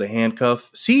 basically as a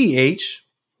handcuff. CEH,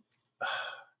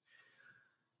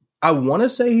 I want to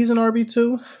say he's an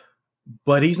RB2,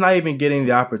 but he's not even getting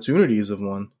the opportunities of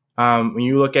one. When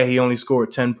you look at, he only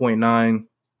scored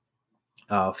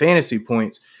 10.9 fantasy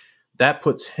points. That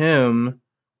puts him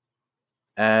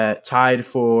tied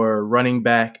for running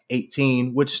back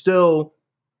 18, which still,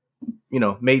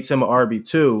 makes him an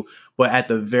RB2, but at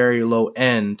the very low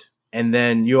end And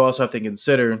then you also have to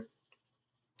consider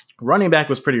running back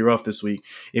was pretty rough this week.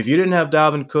 If you didn't have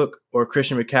Dalvin Cook or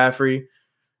Christian McCaffrey,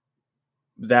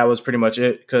 that was pretty much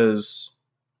it, because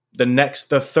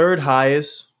the third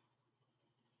highest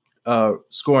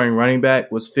scoring running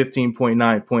back was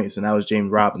 15.9 points, and that was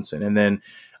James Robinson. And then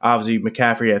obviously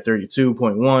McCaffrey had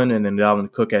 32.1, and then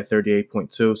Dalvin Cook had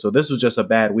 38.2. So this was just a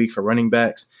bad week for running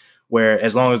backs, where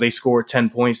as long as they scored 10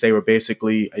 points, they were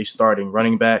basically a starting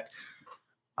running back,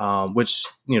 which,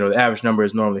 the average number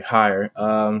is normally higher.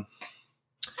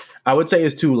 I would say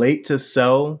it's too late to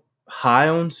sell high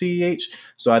on CEH.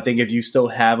 So I think if you still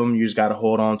have them, you just got to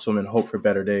hold on to them and hope for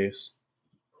better days.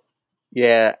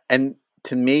 Yeah, and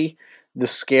to me, the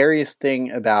scariest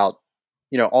thing about,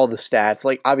 all the stats,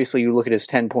 like obviously you look at his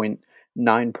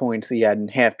 10.9 points that he had in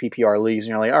half PPR leagues,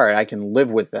 and you're like, all right, I can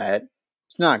live with that.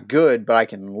 It's not good, but I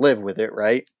can live with it,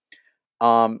 right?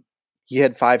 He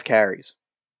had 5 carries.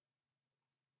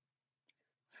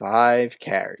 5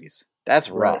 carries. That's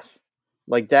rough. Right.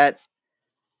 Like that,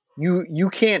 you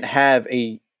can't have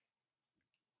a...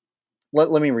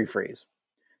 Let me rephrase.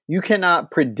 You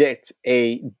cannot predict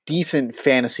a decent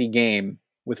fantasy game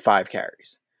with 5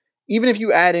 carries. Even if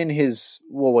you add in his,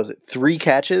 3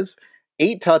 catches,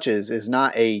 8 touches is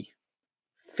not a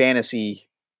fantasy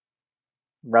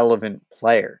relevant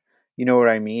player. You know what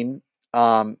I mean?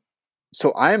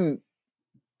 So I'm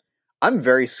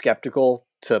very skeptical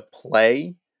to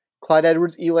play Clyde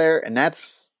Edwards-Helaire, and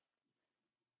that's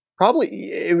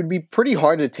probably, it would be pretty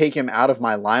hard to take him out of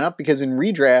my lineup, because in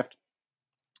redraft,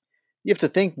 you have to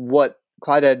think what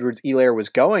Clyde Edwards-Helaire was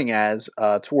going as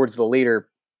towards the later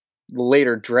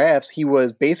drafts. He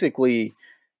was basically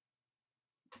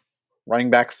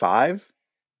running back 5.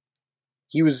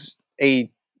 He was a,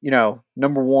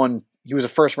 number 1. He was a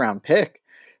first round pick.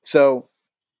 So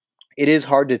it is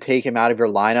hard to take him out of your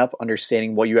lineup,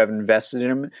 understanding what you have invested in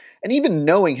him. And even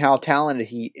knowing how talented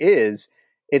he is,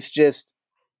 it's just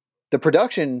the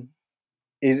production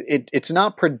it's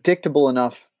not predictable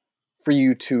enough for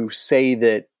you to say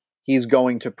that he's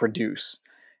going to produce.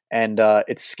 And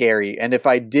it's scary. And if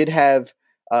I did have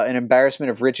an embarrassment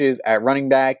of riches at running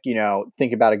back,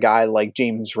 think about a guy like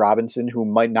James Robinson, who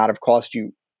might not have cost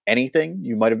you anything.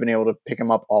 You might have been able to pick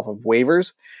him up off of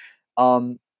waivers.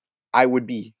 I would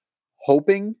be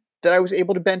hoping that I was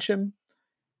able to bench him,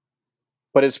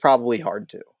 but it's probably hard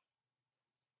to.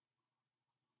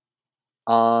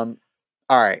 All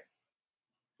right.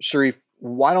 Sharif,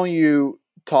 why don't you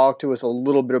talk to us a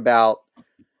little bit about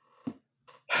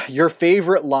your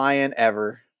favorite Lion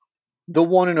ever, the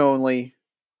one and only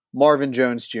Marvin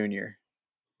Jones Jr.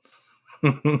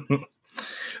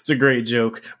 It's a great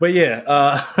joke. But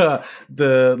yeah,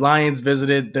 the Lions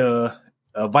visited the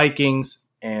Vikings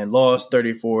and lost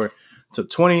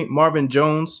 34-20. Marvin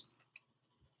Jones,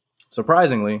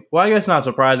 surprisingly, well, I guess not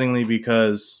surprisingly,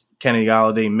 because Kenny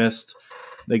Golladay missed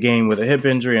the game with a hip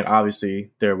injury, and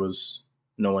obviously there was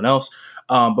no one else.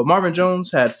 But Marvin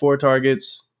Jones had 4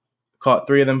 targets, caught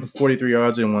 3 of them for 43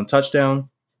 yards and 1 touchdown,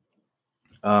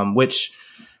 which,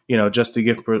 just to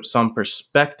give some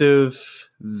perspective,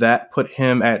 that put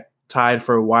him at tied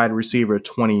for wide receiver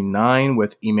 29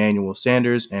 with Emmanuel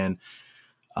Sanders. And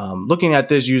looking at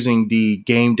this using the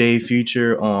game day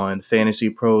feature on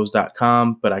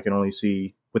fantasypros.com, but I can only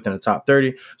see within the top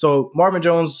 30. So Marvin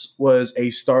Jones was a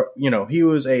start, he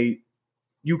was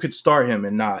you could start him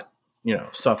and not,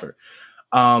 suffer.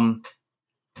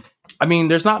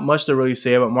 There's not much to really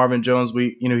say about Marvin Jones.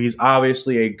 He's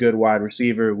obviously a good wide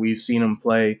receiver. We've seen him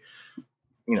play,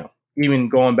 even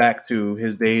going back to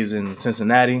his days in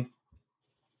Cincinnati.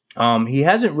 He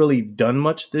hasn't really done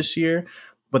much this year,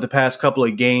 but the past couple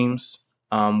of games,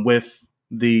 with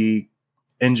the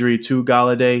injury to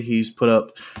Golladay, he's put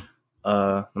up,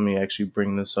 let me actually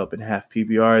bring this up in half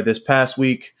PPR. This past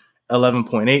week,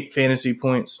 11.8 fantasy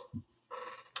points.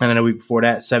 And then a week before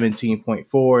that,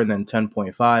 17.4 and then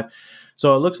 10.5.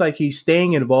 So it looks like he's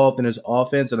staying involved in his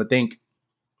offense. And I think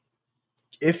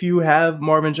if you have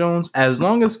Marvin Jones, as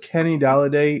long as Kenny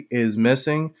Golladay is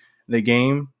missing the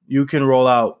game, you can roll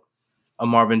out a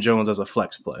Marvin Jones as a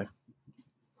flex play.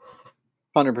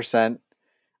 100%.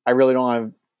 I really don't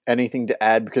have anything to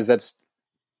add, because that's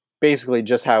basically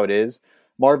just how it is.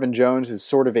 Marvin Jones is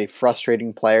sort of a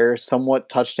frustrating player, somewhat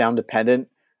touchdown dependent,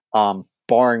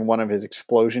 barring one of his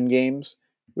explosion games,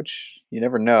 which you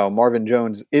never know. Marvin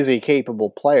Jones is a capable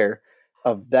player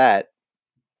of that.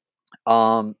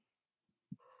 But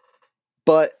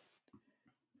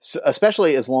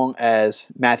especially as long as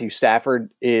Matthew Stafford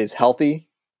is healthy,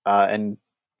 and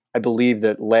I believe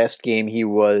that last game he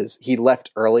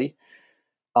left early.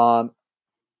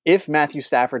 If Matthew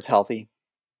Stafford's healthy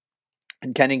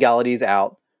and Kenny Galladay's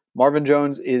out, Marvin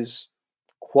Jones is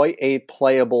quite a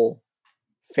playable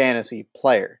fantasy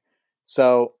player.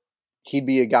 So he'd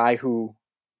be a guy who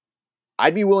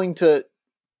I'd be willing to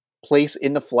place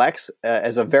in the flex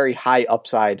as a very high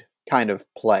upside kind of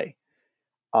play.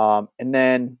 And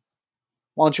then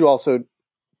why don't you also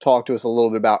talk to us a little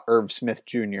bit about Irv Smith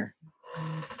Jr.?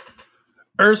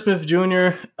 Irv Smith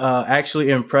Jr. Actually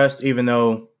impressed, even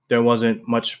though there wasn't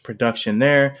much production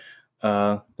there.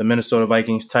 The Minnesota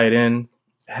Vikings tight end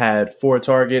had 4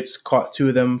 targets, caught 2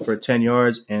 of them for 10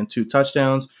 yards and 2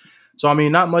 touchdowns. So, I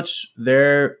mean, not much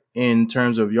there in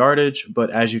terms of yardage, but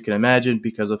as you can imagine,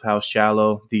 because of how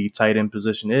shallow the tight end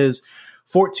position is,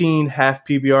 14 half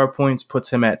PPR points puts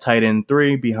him at tight end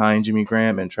 3 behind Jimmy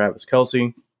Graham and Travis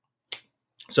Kelce.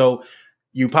 So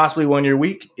you possibly won your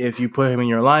week if you put him in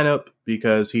your lineup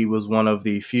because he was one of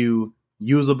the few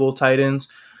usable tight ends.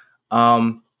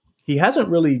 He hasn't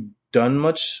really done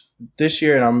much this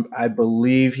year, and I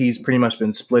believe he's pretty much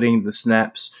been splitting the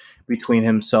snaps between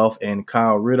himself and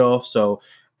Kyle Rudolph. So,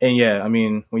 and yeah, I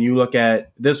mean, when you look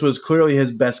at this was clearly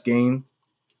his best game,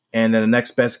 and then the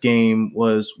next best game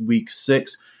was week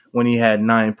 6 when he had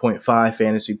 9.5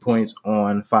 fantasy points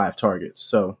on 5 targets.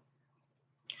 So,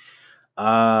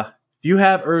 if you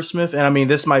have Irv Smith, and I mean,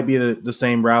 this might be the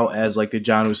same route as like the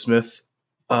Jonnu Smith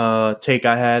take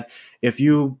I had. If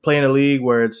you play in a league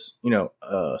where it's,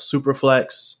 super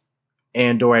flex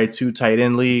and or a 2 tight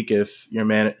end league, if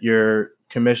your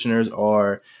commissioners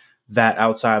are that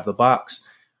outside of the box,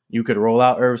 you could roll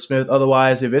out Irv Smith.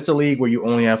 Otherwise, if it's a league where you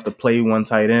only have to play 1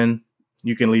 tight end,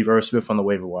 you can leave Irv Smith on the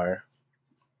waiver wire.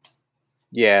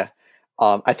 Yeah.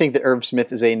 I think that Irv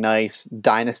Smith is a nice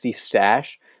dynasty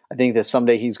stash. I think that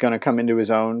someday he's going to come into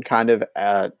his own kind of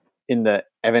in the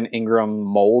Evan Ingram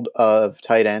mold of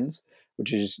tight ends,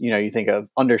 which is, you think of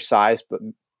undersized but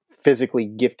physically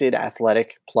gifted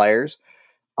athletic players.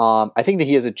 I think that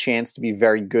he has a chance to be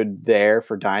very good there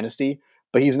for dynasty,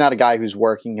 but he's not a guy who's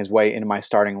working his way into my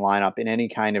starting lineup in any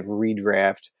kind of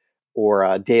redraft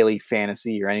or daily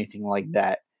fantasy or anything like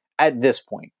that at this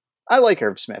point. I like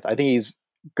Irv Smith. I think he's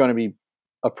going to be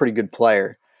a pretty good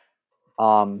player.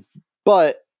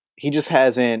 But he just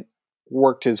hasn't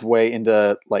worked his way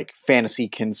into like fantasy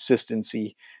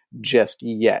consistency just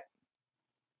yet.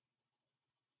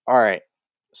 All right.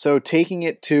 So taking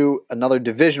it to another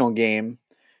divisional game,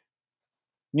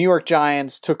 New York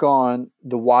Giants took on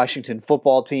the Washington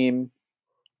football team,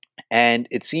 and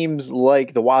it seems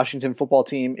like the Washington football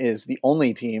team is the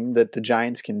only team that the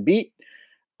Giants can beat.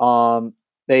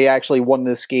 They actually won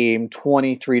this game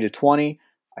 23-20.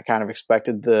 I kind of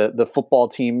expected the football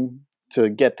team to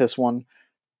get this one,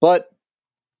 but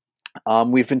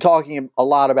we've been talking a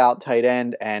lot about tight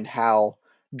end and how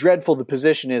dreadful the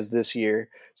position is this year.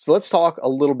 So let's talk a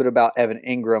little bit about Evan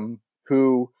Ingram,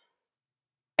 who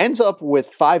ends up with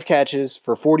 5 catches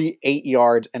for 48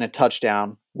 yards and a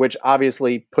touchdown, which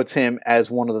obviously puts him as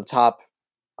one of the top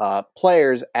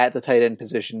players at the tight end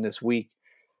position this week.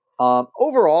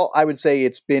 Overall, I would say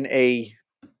it's been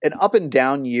an up and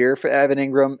down year for Evan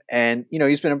Ingram, and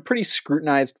he's been a pretty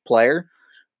scrutinized player,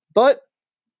 but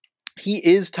he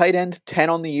is tight end 10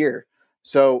 on the year.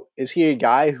 So is he a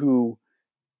guy who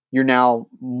you're now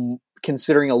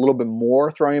considering a little bit more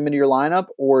throwing him into your lineup,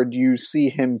 or do you see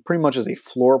him pretty much as a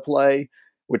floor play,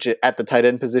 which at the tight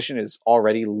end position is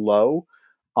already low?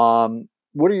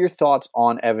 What are your thoughts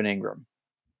on Evan Ingram?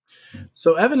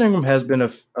 So Evan Ingram has been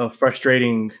a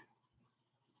frustrating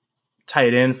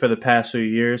tight end for the past few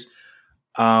years,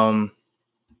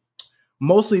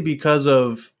 mostly because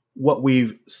of what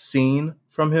we've seen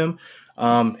from him.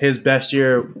 His best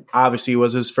year obviously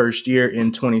was his first year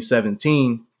in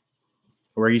 2017,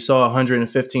 where he saw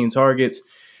 115 targets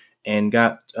and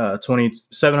got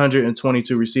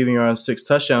 722 receiving yards, 6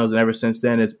 touchdowns, and ever since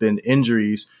then it's been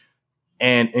injuries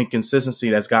and inconsistency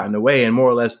that's gotten in the way, and more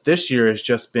or less this year has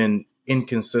just been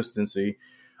inconsistency.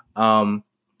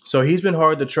 So he's been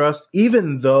hard to trust,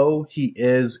 even though he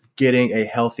is getting a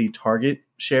healthy target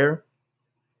share.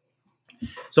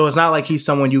 So it's not like he's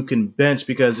someone you can bench,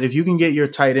 because if you can get your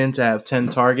tight end to have 10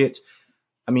 targets,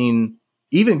 I mean,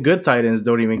 even good tight ends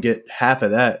don't even get half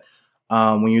of that.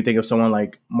 When you think of someone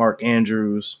like Mark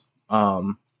Andrews, Zach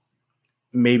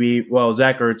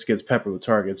Ertz gets peppered with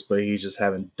targets, but he just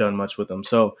haven't done much with them.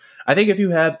 So I think if you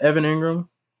have Evan Ingram,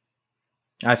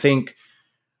 I think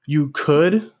you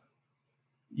could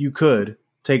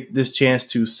take this chance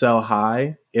to sell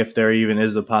high if there even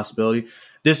is a possibility.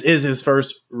 This is his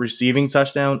first receiving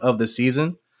touchdown of the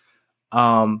season.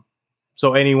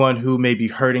 So anyone who may be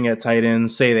hurting at tight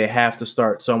end, say they have to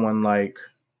start someone like,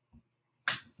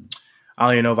 I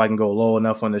don't even know if I can go low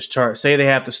enough on this chart. Say they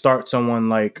have to start someone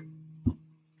like,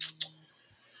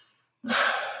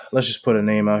 let's just put a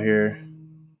name out here.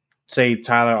 Say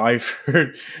Tyler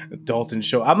Eifert, Dalton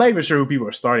Schultz. I'm not even sure who people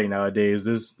are starting nowadays.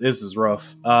 This is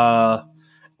rough.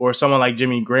 Or someone like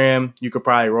Jimmy Graham. You could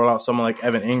probably roll out someone like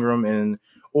Evan Ingram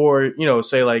or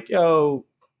say like, you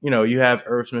have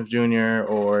Irv Smith Jr.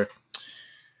 or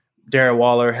Darren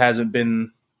Waller hasn't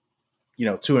been,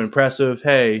 too impressive.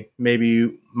 Hey, maybe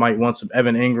you might want some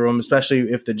Evan Ingram,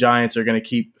 especially if the Giants are going to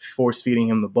keep force feeding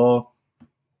him the ball.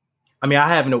 I mean, I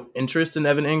have no interest in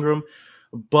Evan Ingram,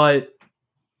 but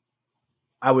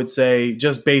I would say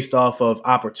just based off of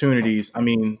opportunities, I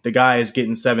mean, the guy is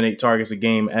getting 7-8 targets a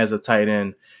game as a tight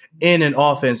end in an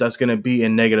offense that's going to be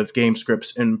in negative game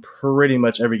scripts in pretty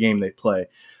much every game they play.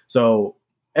 So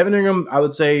Evan Ingram, I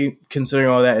would say, considering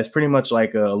all that, is pretty much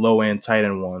like a low-end tight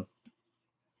end one.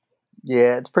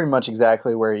 Yeah, it's pretty much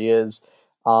exactly where he is.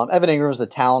 Evan Ingram is a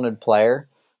talented player,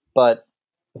 but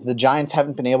the Giants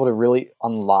haven't been able to really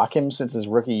unlock him since his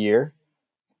rookie year.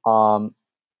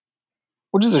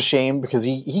 Which is a shame because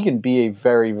he can be a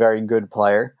very, very good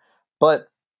player, but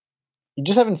you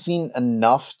just haven't seen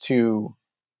enough to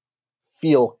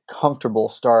feel comfortable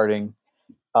starting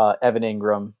Evan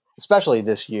Ingram, especially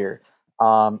this year.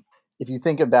 If you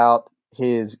think about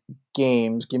his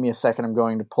games, give me a second, I'm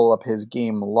going to pull up his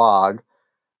game log.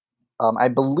 I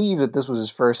believe that this was his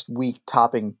first week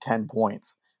topping 10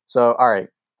 points. So, all right,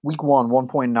 week 1,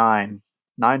 1.9, 9.5,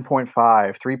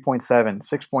 3.7,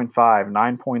 6.5,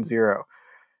 9.0.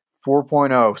 4.0,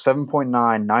 7.9,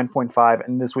 9.5,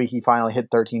 and this week he finally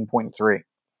hit 13.3.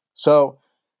 So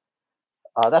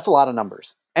that's a lot of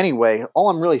numbers. Anyway, all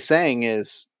I'm really saying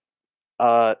is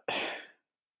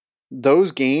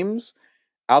those games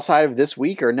outside of this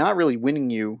week are not really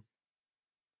winning you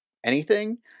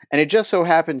anything. And it just so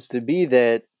happens to be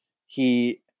that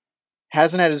he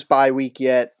hasn't had his bye week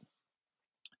yet.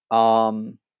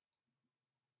 And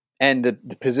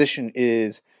the position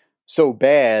is so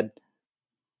bad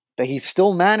that he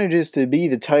still manages to be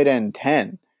the tight end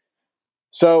 10.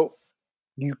 So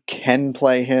you can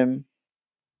play him.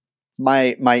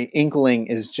 My inkling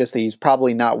is just that he's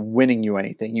probably not winning you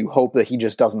anything. You hope that he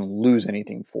just doesn't lose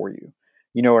anything for you.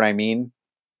 You know what I mean?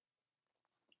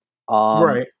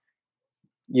 Right.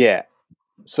 Yeah.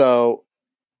 So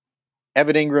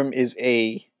Evan Ingram is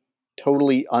a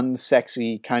totally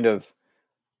unsexy kind of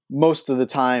most of the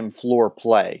time floor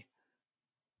play.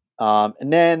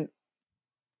 And then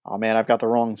oh man, I've got the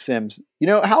wrong Sims.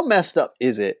 How messed up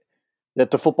is it that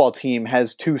the football team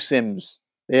has two Sims?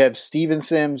 They have Steven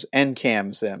Sims and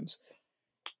Cam Sims.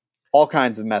 All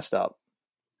kinds of messed up.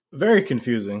 Very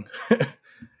confusing.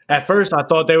 At first, I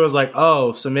thought they was like,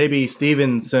 oh, so maybe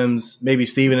Steven Sims, maybe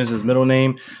Steven is his middle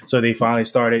name. So they finally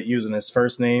started using his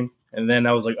first name. And then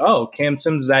I was like, oh, Cam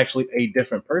Sims is actually a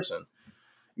different person.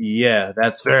 Yeah,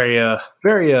 that's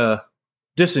very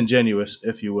disingenuous,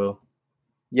 if you will.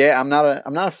 Yeah, I'm not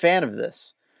a fan of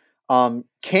this.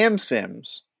 Cam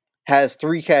Sims has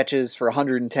 3 catches for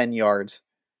 110 yards.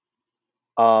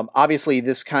 Obviously,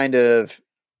 this kind of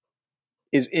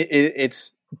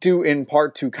it's due in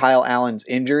part to Kyle Allen's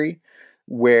injury,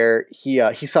 where he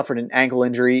suffered an ankle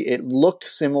injury. It looked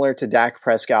similar to Dak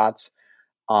Prescott's.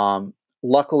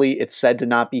 Luckily, it's said to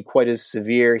not be quite as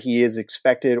severe. He is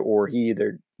expected, or he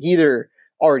either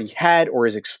already had or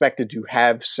is expected to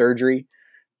have surgery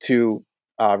to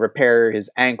repair his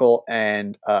ankle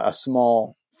and a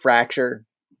small fracture.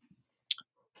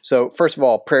 So first of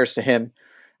all, prayers to him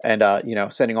and,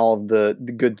 sending all of the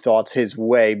good thoughts his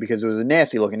way because it was a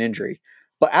nasty looking injury.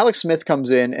 But Alex Smith comes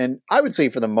in and I would say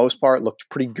for the most part looked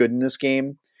pretty good in this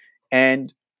game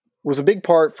and was a big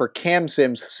part for Cam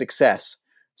Sims' success.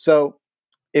 So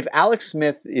if Alex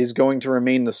Smith is going to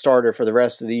remain the starter for the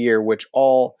rest of the year, which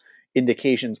all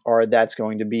indications are that's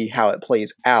going to be how it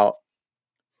plays out,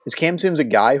 is Cam Sims a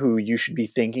guy who you should be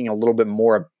thinking a little bit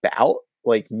more about,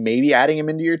 like maybe adding him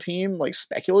into your team, like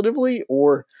speculatively,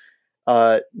 or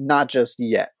not just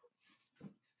yet?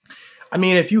 I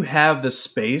mean, if you have the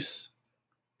space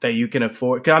that you can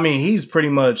afford, I mean, he's pretty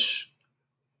much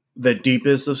the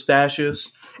deepest of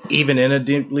stashes, even in a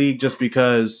deep league, just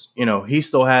because, he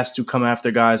still has to come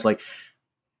after guys like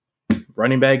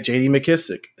running back J.D.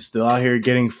 McKissick, still out here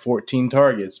getting 14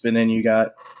 targets. But then you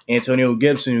got Antonio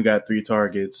Gibson, who got 3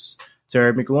 targets,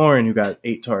 Terry McLaurin, who got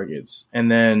 8 targets. And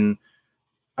then,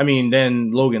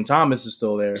 then Logan Thomas is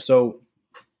still there. So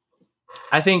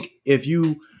I think if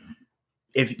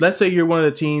let's say you're one of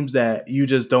the teams that you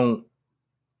just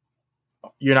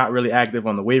you're not really active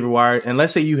on the waiver wire, and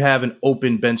let's say you have an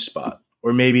open bench spot,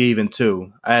 or maybe even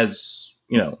 2, as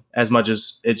much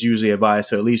as it's usually advised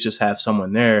to at least just have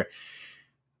someone there.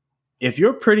 if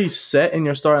you're pretty set in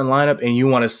your starting lineup and you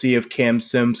want to see if Cam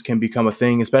Sims can become a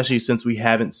thing, especially since we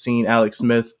haven't seen Alex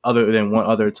Smith other than one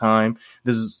other time,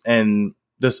 this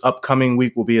upcoming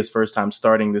week will be his first time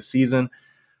starting this season.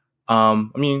 I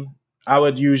mean, I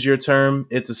would use your term.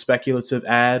 It's a speculative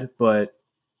ad, but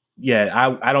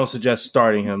yeah, I don't suggest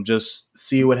starting him. Just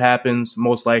see what happens.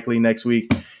 Most likely next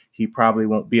week, he probably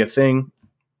won't be a thing,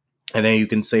 and then you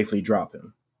can safely drop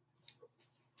him.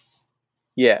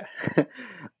 Yeah,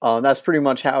 that's pretty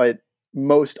much how it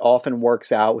most often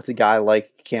works out with a guy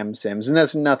like Cam Sims, and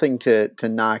that's nothing to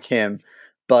knock him,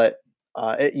 but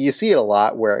you see it a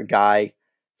lot where a guy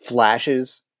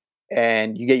flashes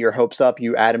and you get your hopes up,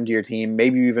 you add him to your team,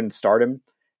 maybe you even start him,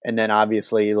 and then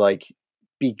obviously like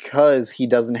because he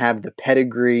doesn't have the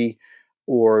pedigree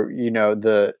or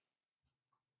the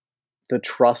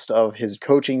trust of his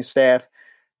coaching staff,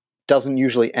 doesn't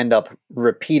usually end up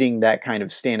repeating that kind of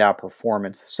standout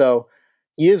performance. So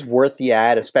he is worth the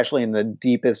ad, especially in the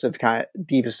deepest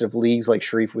of leagues, like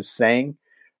Sharif was saying.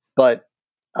 But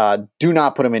do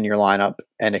not put him in your lineup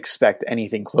and expect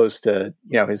anything close to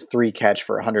his 3 catch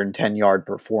for 110 yard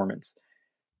performance.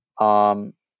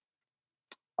 All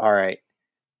right.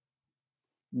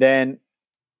 Then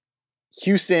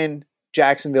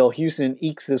Jacksonville. Houston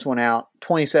ekes this one out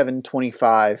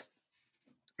 27-25.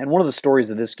 And one of the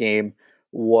stories of this game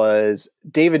was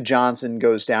David Johnson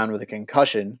goes down with a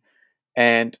concussion,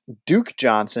 and Duke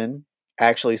Johnson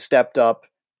actually stepped up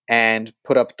and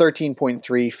put up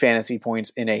 13.3 fantasy points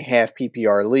in a half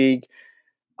PPR league.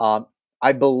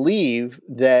 I believe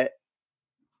that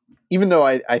even though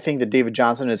I think that David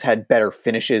Johnson has had better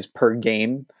finishes per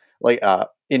game, like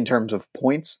in terms of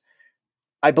points,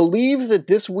 I believe that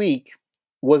this week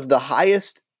was the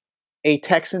highest a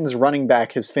Texans running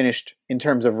back has finished in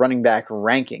terms of running back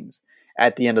rankings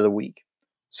at the end of the week.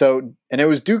 So, and it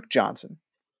was Duke Johnson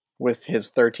with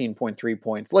his 13.3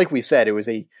 points. Like we said, it was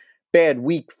a bad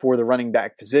week for the running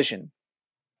back position.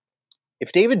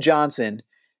 If David Johnson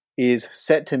is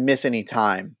set to miss any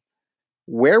time,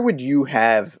 where would you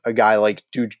have a guy like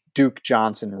Duke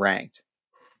Johnson ranked?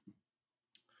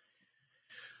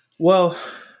 Well,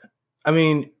 I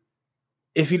mean,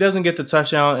 if he doesn't get the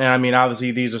touchdown, and I mean,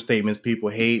 obviously these are statements people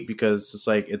hate because it's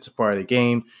like it's a part of the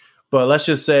game. But let's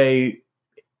just say,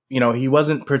 he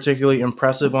wasn't particularly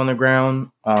impressive on the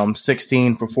ground.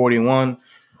 16 for 41.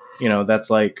 That's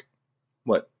like,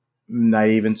 not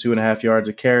even 2.5 yards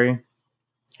a carry.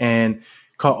 And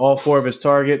caught all 4 of his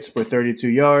targets for 32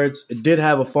 yards. It did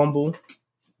have a fumble.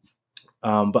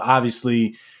 But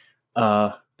obviously,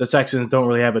 the Texans don't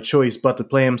really have a choice but to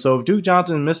play him. So if Duke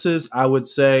Johnson misses, I would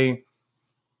say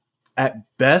at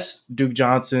best, Duke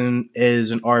Johnson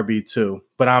is an RB2.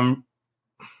 But I'm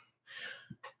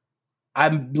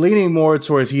leaning more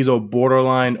towards he's a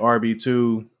borderline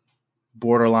RB2,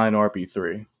 borderline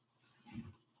RB3.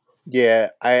 Yeah,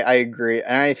 I agree.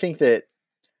 And I think that,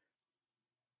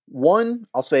 one,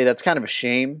 I'll say that's kind of a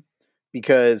shame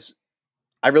because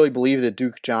I really believe that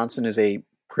Duke Johnson is a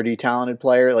pretty talented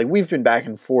player. Like, we've been back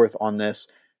and forth on this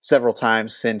several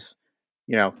times since,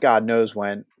 God knows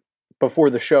when, before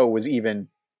the show was even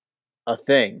a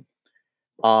thing.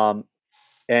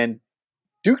 And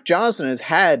Duke Johnson has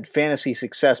had fantasy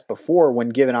success before when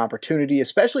given opportunity,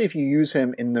 especially if you use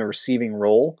him in the receiving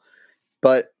role.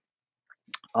 But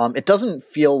it doesn't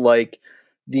feel like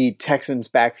the Texans'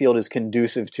 backfield is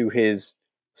conducive to his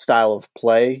style of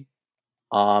play.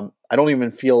 I don't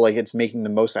even feel like it's making the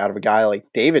most out of a guy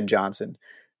like David Johnson,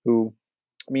 who,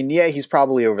 I mean, yeah, he's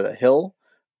probably over the hill,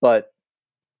 but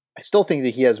I still think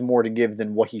that he has more to give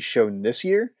than what he's shown this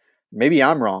year. Maybe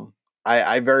I'm wrong.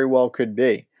 I very well could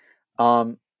be.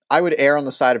 I would err on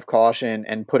the side of caution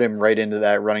and put him right into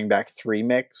that running back 3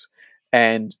 mix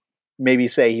and maybe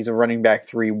say he's a running back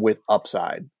 3 with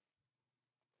upside.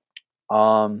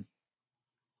 All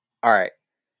right.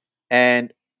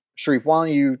 And Sharif, why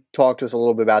don't you talk to us a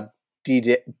little bit about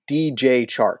DJ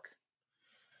Chark?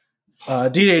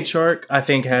 DJ Chark, I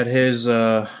think, had his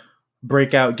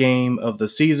breakout game of the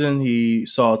season. He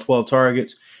saw 12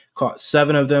 targets, caught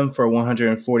 7 of them for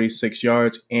 146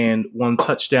 yards and 1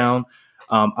 touchdown.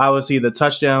 Obviously, the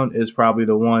touchdown is probably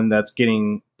the one that's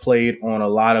getting played on a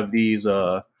lot of these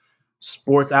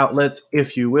sport outlets,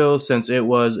 if you will, since it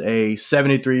was a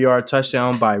 73-yard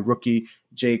touchdown by rookie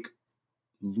Jake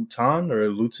Luton.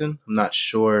 I'm not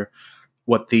sure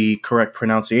what the correct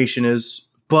pronunciation is,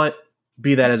 but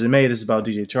be that as it may, this is about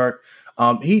DJ Chark.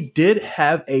 He did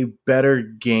have a better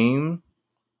game,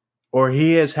 or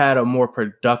he has had a more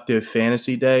productive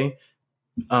fantasy day,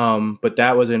 but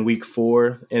that was in week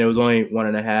 4, and it was only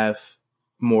 1.5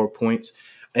 more points.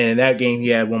 And in that game, he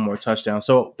had 1 more touchdown.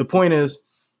 So the point is,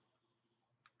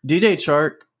 DJ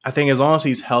Chark, I think as long as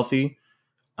he's healthy,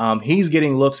 he's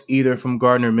getting looks either from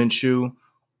Gardner Minshew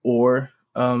or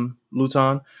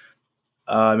Luton.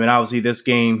 And obviously, this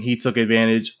game, he took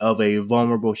advantage of a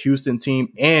vulnerable Houston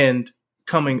team. And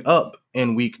coming up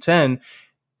in Week 10,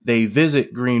 they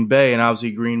visit Green Bay. And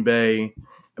obviously, Green Bay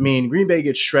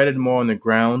gets shredded more on the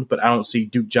ground, but I don't see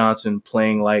Duke Johnson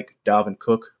playing like Dalvin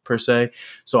Cook, per se.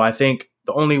 So I think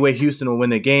the only way Houston will win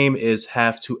the game is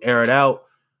have to air it out.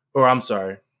 Or, I'm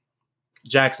sorry,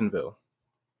 Jacksonville.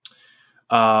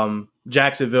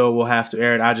 Jacksonville will have to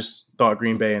air it. I just thought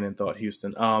Green Bay and then thought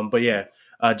Houston. But yeah.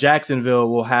 Jacksonville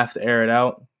will have to air it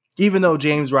out, even though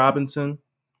James Robinson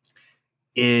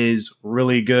is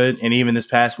really good. And even this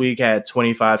past week had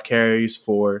 25 carries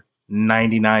for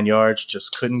 99 yards,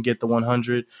 just couldn't get the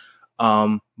 100.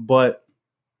 But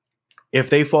if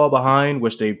they fall behind,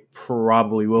 which they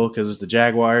probably will because it's the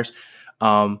Jaguars,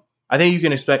 I think you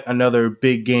can expect another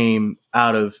big game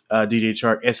out of DJ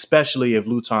Chark, especially if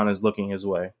Luton is looking his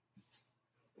way.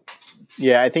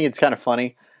 Yeah, I think it's kind of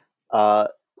funny.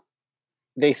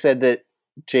 They said that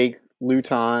Jake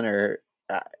Luton, or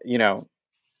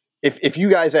if you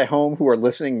guys at home who are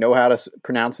listening know how to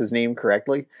pronounce his name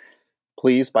correctly,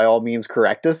 please by all means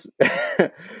correct us.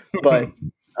 But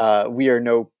we are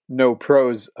no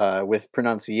pros with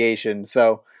pronunciation,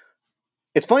 so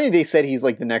it's funny they said he's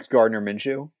like the next Gardner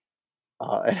Minshew.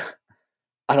 And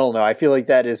I don't know. I feel like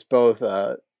that is both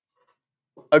a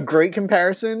great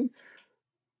comparison,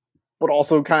 but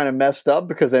also kind of messed up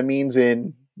because that means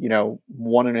in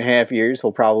 1.5 years,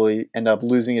 he'll probably end up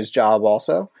losing his job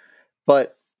also.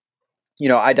 But,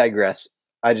 I digress.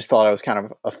 I just thought it was kind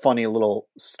of a funny little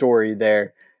story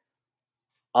there.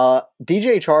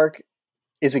 DJ Chark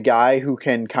is a guy who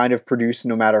can kind of produce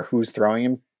no matter who's throwing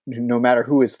him, no matter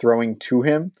who is throwing to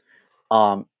him.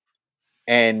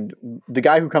 And the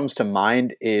guy who comes to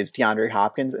mind is DeAndre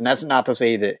Hopkins. And that's not to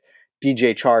say that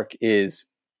DJ Chark is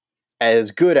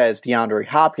as good as DeAndre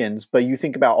Hopkins, but you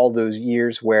think about all those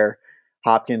years where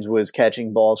Hopkins was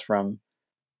catching balls from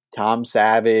Tom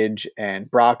Savage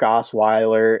and Brock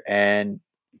Osweiler, and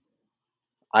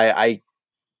I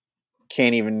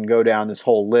can't even go down this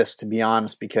whole list, to be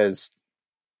honest, because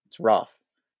it's rough.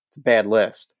 It's a bad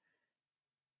list.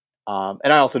 And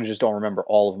I also just don't remember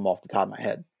all of them off the top of my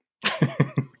head.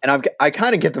 And I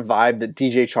kind of get the vibe that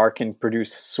DJ Chark can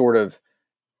produce sort of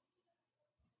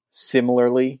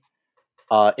similarly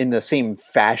in the same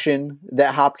fashion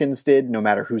that Hopkins did. No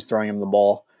matter who's throwing him the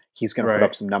ball, he's going to put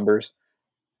up some numbers.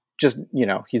 Just,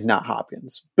 he's not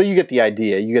Hopkins. But you get the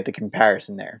idea. You get the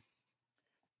comparison there.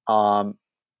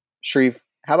 Sharif,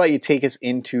 how about you take us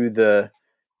into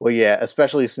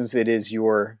especially since it is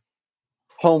your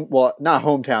not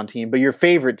hometown team, but your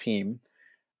favorite team,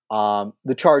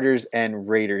 the Chargers and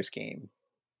Raiders game.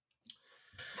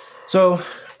 So,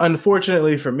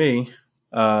 unfortunately for me,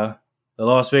 the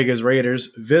Las Vegas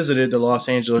Raiders visited the Los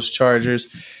Angeles Chargers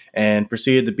and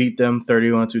proceeded to beat them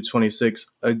 31-26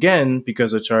 again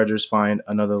because the Chargers find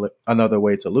another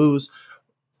way to lose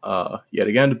yet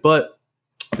again. But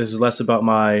this is less about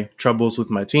my troubles with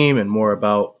my team and more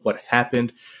about what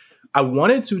happened. I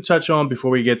wanted to touch on before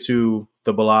we get to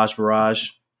the Balazs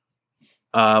Barrage,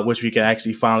 which we can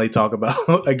actually finally talk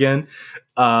about again,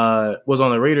 was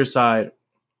on the Raiders side.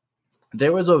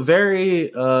 There was a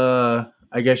very,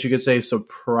 I guess you could say,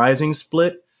 surprising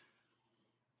split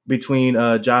between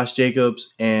Josh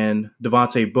Jacobs and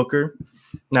Devontae Booker.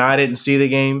 Now, I didn't see the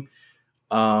game,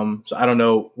 so I don't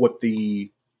know what the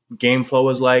game flow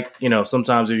was like.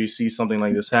 Sometimes if you see something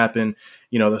like this happen,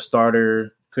 the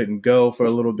starter couldn't go for a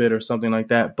little bit or something like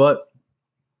that. But,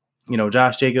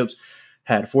 Josh Jacobs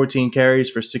had 14 carries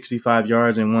for 65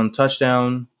 yards and 1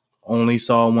 touchdown, only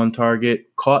saw 1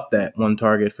 target, caught that 1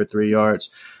 target for 3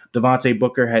 yards. Devontae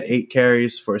Booker had 8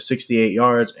 carries for 68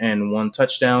 yards and 1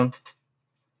 touchdown.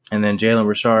 And then Jalen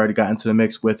Richard got into the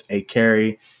mix with a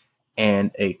carry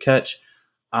and a catch.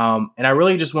 And I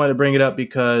really just wanted to bring it up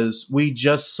because we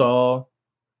just saw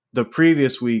the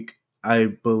previous week, I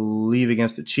believe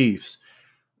against the Chiefs,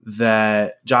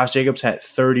 that Josh Jacobs had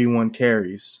 31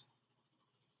 carries.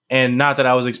 And not that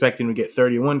I was expecting to get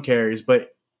 31 carries,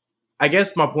 but I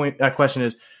guess my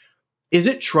question is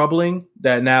it troubling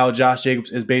that now Josh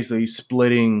Jacobs is basically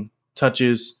splitting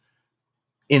touches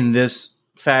in this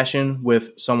fashion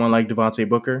with someone like Devontae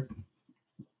Booker?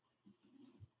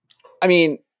 I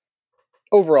mean,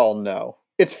 overall, no.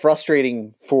 It's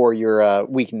frustrating for your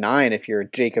week 9 if you're a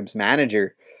Jacobs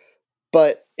manager,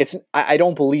 but I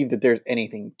don't believe that there's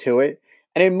anything to it.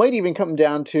 And it might even come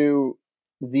down to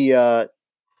Gruden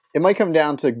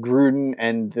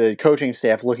and the coaching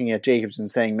staff looking at Jacobs and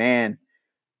saying, man,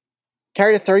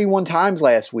 carried it 31 times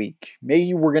last week.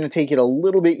 Maybe we're going to take it a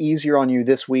little bit easier on you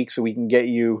this week so we can get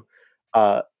you,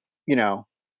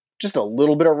 just a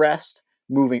little bit of rest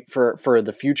moving for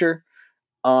the future.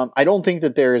 I don't think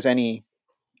that there is any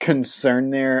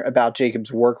concern there about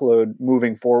Jacobs' workload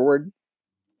moving forward.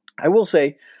 I will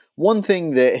say one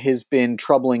thing that has been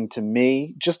troubling to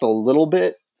me just a little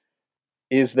bit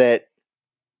is that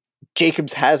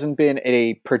Jacobs hasn't been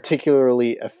a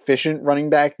particularly efficient running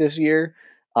back this year.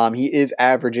 He is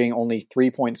averaging only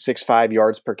 3.65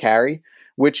 yards per carry,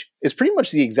 which is pretty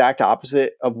much the exact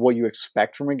opposite of what you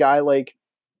expect from a guy like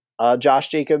Josh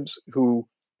Jacobs, who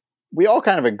we all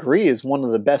kind of agree is one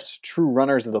of the best true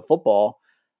runners of the football.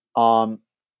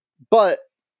 But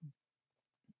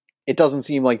it doesn't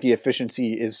seem like the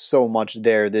efficiency is so much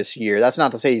there this year. That's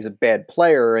not to say he's a bad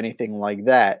player or anything like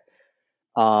that.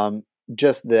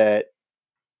 Just that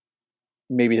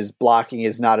maybe his blocking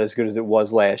is not as good as it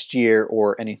was last year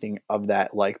or anything of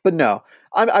that like. But no,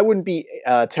 I wouldn't be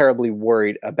terribly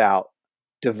worried about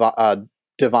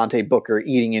Devontae Booker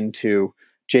eating into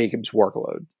Jacobs'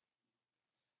 workload.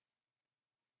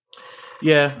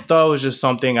 Yeah, thought it was just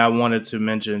something I wanted to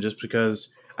mention just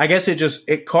because I guess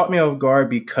it caught me off guard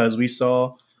because we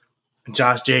saw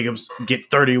Josh Jacobs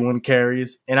get 31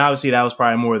 carries, and obviously that was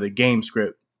probably more of the game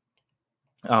script.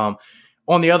 On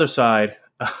the other side,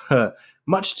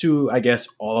 much to, I guess,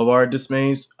 all of our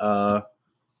dismays,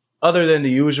 other than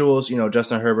the usuals,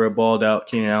 Justin Herbert balled out,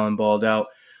 Keenan Allen balled out.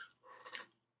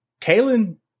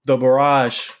 Kalen the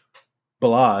Balaj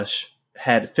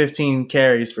had 15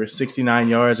 carries for 69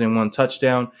 yards and 1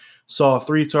 touchdown, saw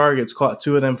 3 targets, caught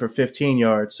 2 of them for 15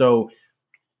 yards. So,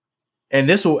 and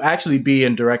this will actually be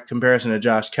in direct comparison to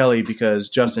Josh Kelly because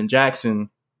Justin Jackson,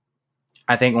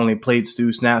 I think, only played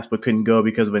 2 snaps but couldn't go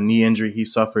because of a knee injury he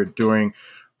suffered during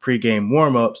pregame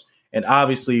warmups. And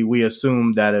obviously we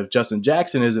assume that if Justin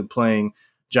Jackson isn't playing,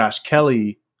 Josh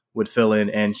Kelly would fill in,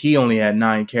 and he only had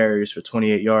 9 carries for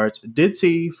 28 yards. Did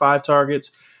see 5 targets,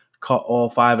 caught all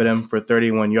 5 of them for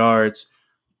 31 yards.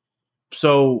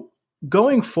 So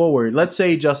going forward, let's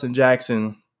say Justin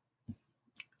Jackson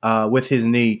with his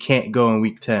knee can't go in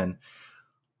week 10.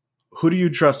 Who do you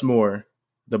trust more,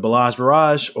 the Balaj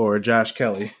Barrage or Josh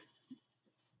Kelly?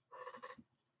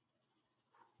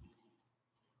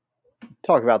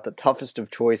 Talk about the toughest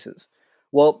of choices.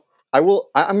 Well, I'm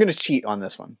going to cheat on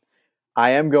this one.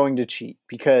 I am going to cheat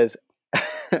because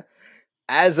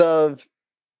as of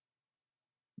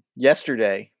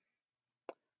yesterday,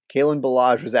 Kalen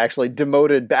Balaj was actually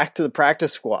demoted back to the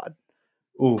practice squad.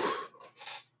 Oof.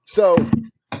 So,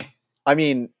 I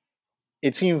mean,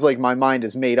 it seems like my mind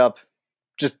is made up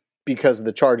just because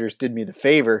the Chargers did me the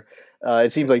favor.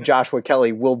 It seems like Joshua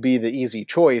Kelly will be the easy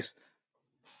choice.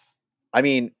 I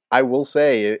mean, I will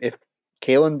say, if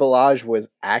Kalen Balaj was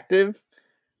active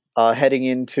heading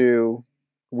into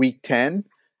week 10,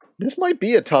 this might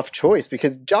be a tough choice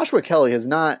because Joshua Kelly has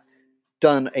not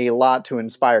done a lot to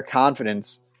inspire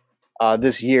confidence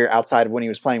this year outside of when he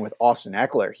was playing with Austin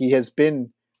Eckler. He has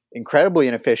been incredibly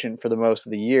inefficient for the most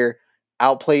of the year,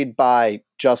 outplayed by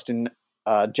Justin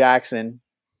Jackson.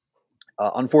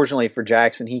 Unfortunately for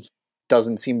Jackson, he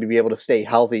doesn't seem to be able to stay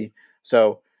healthy.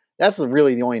 So that's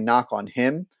really the only knock on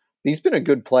him. But he's been a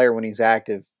good player when he's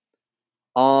active.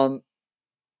 I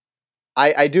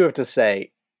do have to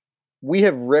say, we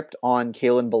have ripped on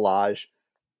Kalen Balaj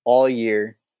all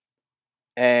year.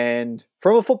 And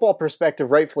from a football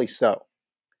perspective, rightfully so.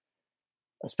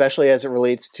 Especially as it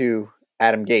relates to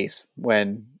Adam Gase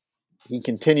when he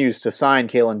continues to sign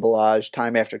Kalen Balaj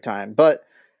time after time. But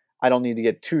I don't need to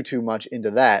get too much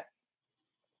into that.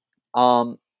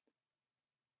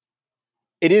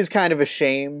 It is kind of a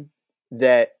shame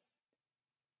that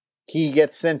he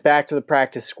gets sent back to the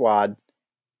practice squad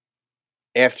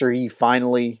after he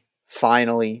finally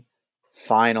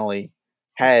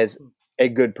has a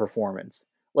good performance.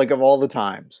 Like, of all the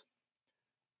times.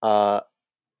 I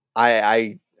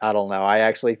don't know. I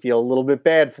actually feel a little bit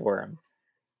bad for him.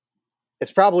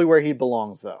 It's probably where he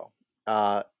belongs, though.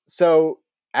 So,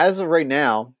 as of right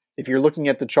now, if you're looking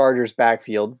at the Chargers'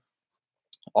 backfield,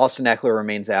 Austin Eckler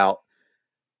remains out.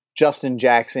 Justin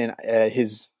Jackson,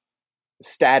 his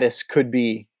status could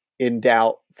be in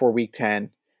doubt for Week 10.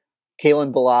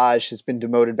 Kalen Balaj has been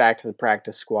demoted back to the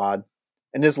practice squad.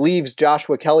 And this leaves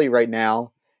Joshua Kelly right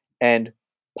now and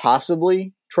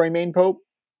possibly Troymaine Pope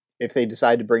if they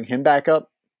decide to bring him back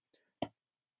up.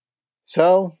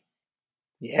 So,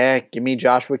 yeah, give me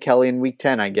Joshua Kelly in Week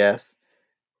 10, I guess.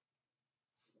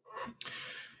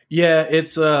 Yeah,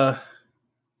 it's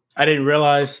I didn't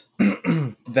realize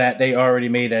that they already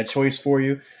made that choice for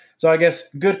you. So I guess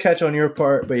good catch on your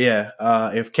part. But yeah,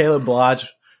 if Caleb Balaj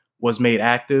was made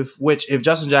active, which if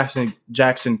Justin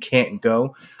Jackson can't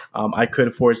go, I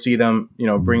could foresee them,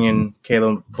 bringing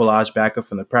Caleb Ballage back up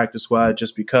from the practice squad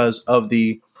just because of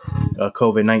the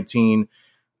COVID-19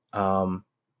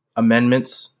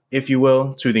 amendments, if you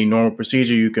will, to the normal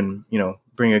procedure. You can,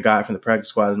 bring a guy from the practice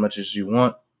squad as much as you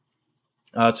want.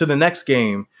 To the next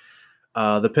game,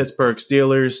 the Pittsburgh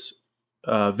Steelers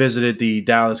visited the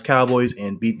Dallas Cowboys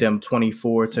and beat them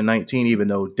 24-19, even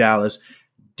though Dallas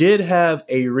did have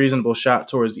a reasonable shot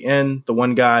towards the end. The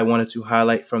one guy I wanted to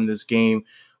highlight from this game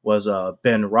was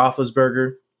Ben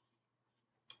Roethlisberger,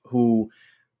 who,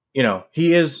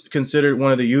 he is considered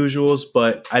one of the usuals,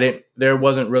 but there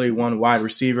wasn't really one wide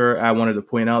receiver I wanted to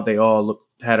point out. They all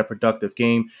had a productive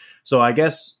game. So I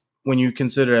guess when you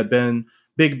consider that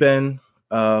Big Ben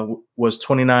was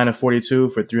 29 of 42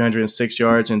 for 306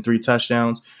 yards and 3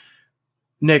 touchdowns.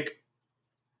 Nick,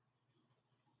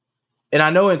 and I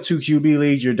know in 2 QB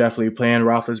leagues, you're definitely playing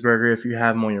Roethlisberger if you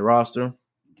have him on your roster.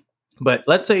 But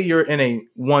let's say you're in a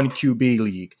 1 QB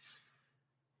league.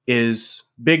 Is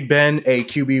Big Ben a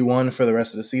QB1 for the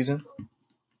rest of the season?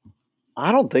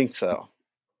 I don't think so.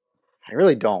 I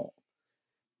really don't.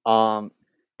 And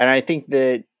I think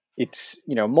that it's,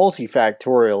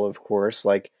 multifactorial, of course.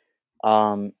 Like,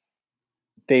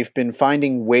 they've been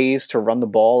finding ways to run the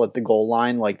ball at the goal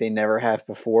line like they never have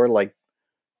before, like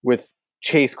with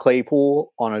Chase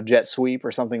Claypool on a jet sweep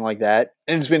or something like that.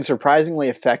 And it's been surprisingly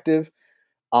effective.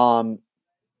 I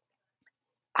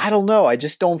don't know. I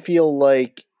just don't feel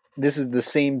like this is the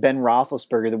same Ben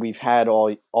Roethlisberger that we've had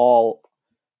all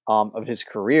of his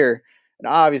career. And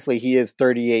obviously he is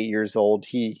 38 years old.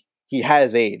 He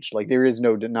has aged. Like, there is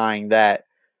no denying that.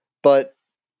 But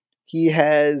he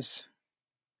has,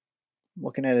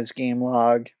 looking at his game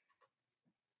log,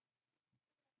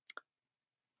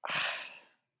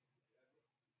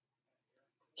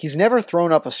 he's never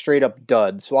thrown up a straight up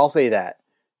dud. So I'll say that.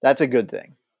 That's a good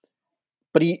thing.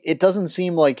 But it doesn't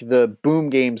seem like the boom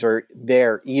games are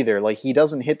there either. Like, he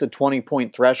doesn't hit the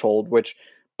 20-point threshold, which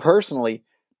personally,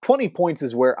 20 points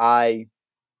is where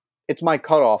it's my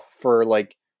cutoff for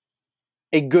like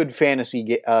a good fantasy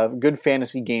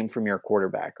game from your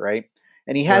quarterback, right?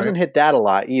 And he hasn't hit that a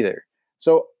lot either.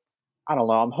 So I don't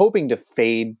know. I'm hoping to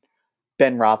fade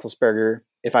Ben Roethlisberger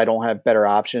if I don't have better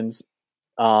options.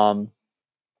 And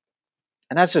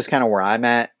that's just kind of where I'm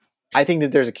at. I think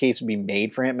that there's a case to be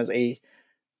made for him as a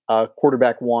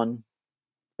quarterback 1,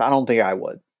 but I don't think I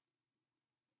would.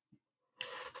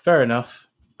 Fair enough.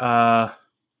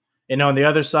 And on the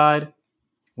other side,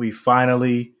 we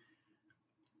finally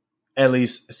at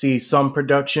least see some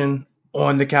production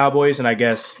on the Cowboys, and I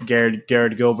guess Garrett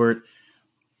Gilbert,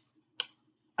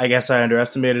 I guess I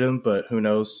underestimated him, but who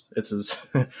knows? It's his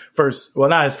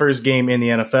not his first game in the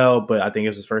NFL, but I think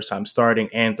it's his first time starting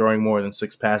and throwing more than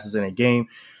 6 passes in a game.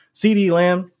 CeeDee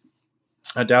Lamb,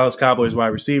 a Dallas Cowboys wide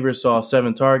receiver, saw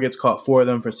 7 targets, caught 4 of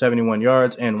them for 71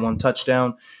 yards and 1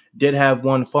 touchdown. Did have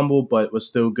 1 fumble, but was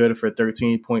still good for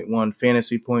 13.1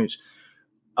 fantasy points.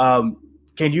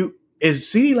 Is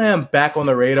CeeDee Lamb back on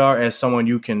the radar as someone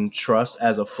you can trust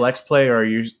as a flex play, or are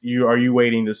you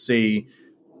waiting to see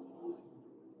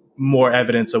more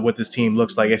evidence of what this team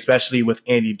looks like, especially with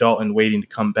Andy Dalton waiting to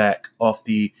come back off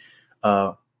the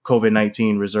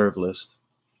COVID-19 reserve list?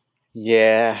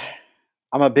 Yeah,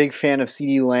 I'm a big fan of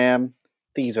CeeDee Lamb.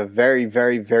 I think he's a very,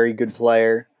 very, very good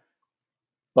player.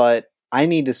 But I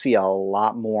need to see a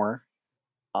lot more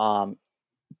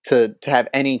to have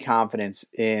any confidence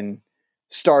in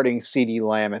starting CeeDee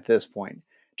Lamb at this point.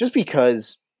 Just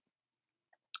because,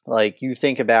 like, you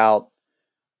think about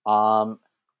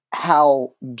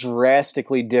how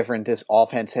drastically different this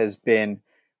offense has been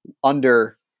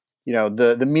under,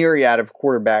 the myriad of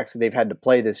quarterbacks that they've had to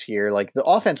play this year. Like, the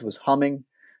offense was humming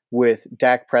with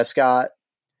Dak Prescott,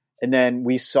 and then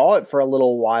we saw it for a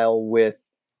little while with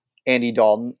Andy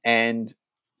Dalton, and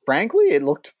frankly, it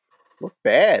looked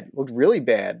bad. It looked really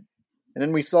bad. And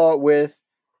then we saw it with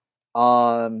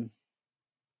Ben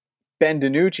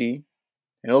DiNucci,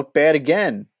 and it looked bad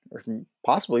again, or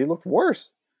possibly it looked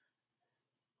worse.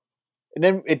 And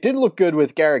then it did look good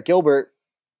with Garrett Gilbert,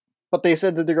 but they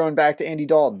said that they're going back to Andy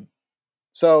Dalton.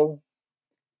 So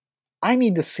I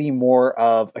need to see more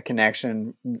of a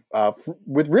connection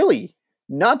with really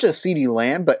not just CeeDee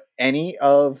Lamb, but any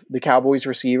of the Cowboys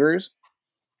receivers.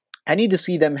 I need to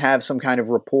see them have some kind of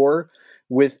rapport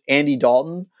with Andy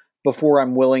Dalton before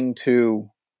I'm willing to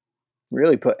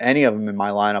really put any of them in my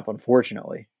lineup,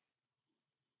 unfortunately.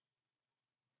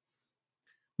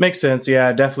 Makes sense. Yeah,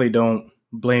 I definitely don't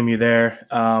blame you there.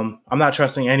 I'm not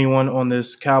trusting anyone on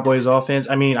this Cowboys offense.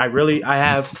 I mean, I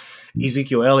have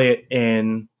Ezekiel Elliott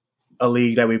in a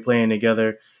league that we play in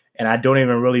together, and I don't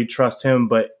even really trust him,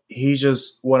 but he's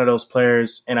just one of those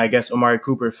players, and I guess Amari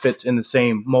Cooper fits in the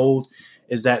same mold,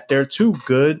 is that they're too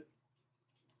good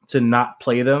to not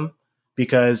play them,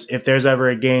 because if there's ever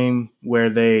a game where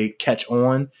they catch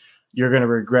on, you're going to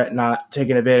regret not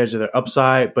taking advantage of their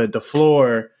upside. But the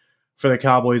floor for the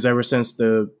Cowboys ever since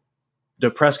the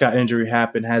Prescott injury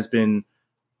happened has been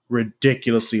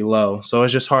ridiculously low. So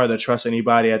it's just hard to trust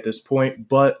anybody at this point.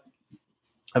 But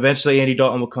eventually Andy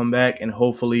Dalton will come back, and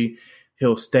hopefully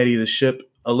he'll steady the ship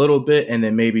a little bit, and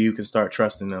then maybe you can start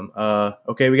trusting them.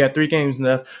 Okay, we got 3 games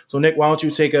left. So, Nick, why don't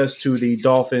you take us to the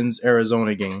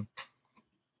Dolphins-Arizona game?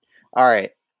 All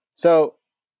right. So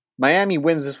Miami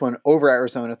wins this one over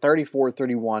Arizona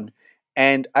 34-31.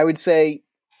 And I would say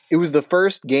it was the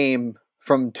first game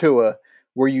from Tua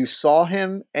where you saw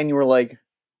him and you were like,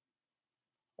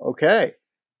 okay,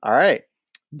 all right,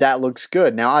 that looks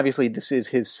good. Now, obviously, this is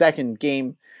his second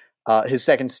game, his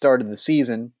second start of the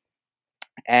season.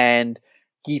 And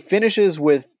he finishes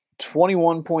with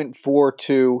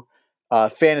 21.42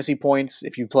 fantasy points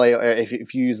if you play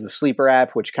if you use the Sleeper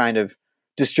app, which kind of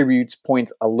distributes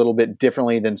points a little bit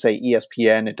differently than, say,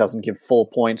 ESPN. It doesn't give full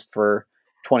points for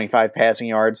 25 passing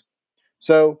yards.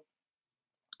 So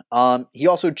he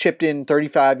also chipped in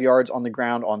 35 yards on the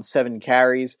ground on 7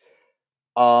 carries.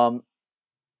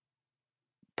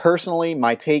 Personally,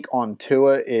 my take on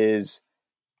Tua is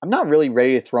I'm not really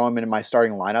ready to throw him into my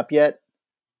starting lineup yet.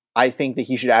 I think that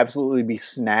he should absolutely be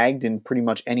snagged in pretty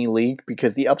much any league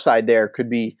because the upside there could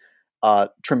be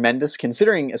tremendous,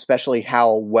 considering especially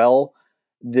how well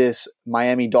this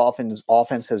Miami Dolphins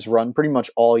offense has run pretty much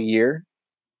all year.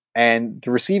 And the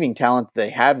receiving talent that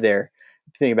they have there,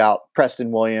 think about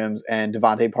Preston Williams and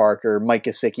Devontae Parker, Mike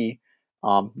Gesicki,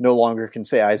 no longer can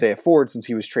say Isaiah Ford since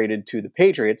he was traded to the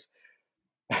Patriots.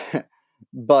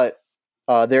 But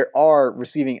there are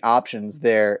receiving options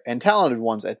there and talented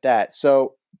ones at that.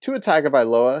 So Tua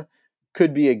Tagovailoa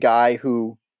could be a guy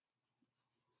who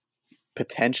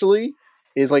potentially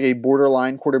is like a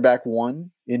borderline quarterback 1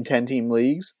 in 10-team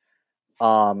leagues.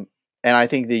 And I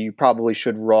think that you probably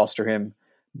should roster him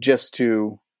just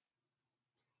to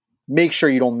make sure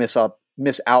you don't miss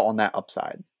out on that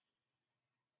upside.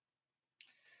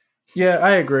 Yeah,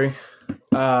 I agree.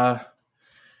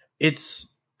 It's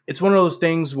one of those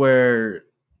things where,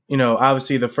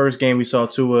 obviously the first game we saw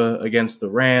Tua against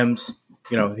the Rams,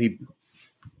 he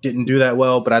didn't do that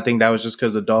well, but I think that was just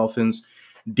because the Dolphins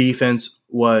defense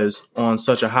was on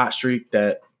such a hot streak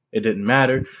that it didn't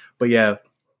matter. But yeah,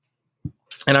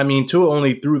 and I mean, Tua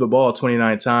only threw the ball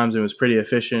 29 times and was pretty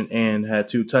efficient and had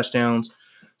 2 touchdowns.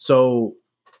 So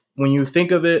when you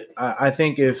think of it, I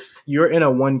think if you're in a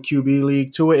 1 QB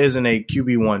league, Tua isn't a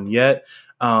QB1 yet,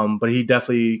 but he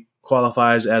definitely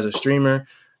qualifies as a streamer.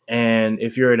 And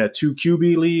if you're in a 2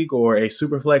 QB league or a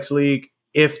Superflex league,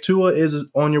 if Tua is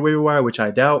on your waiver wire, which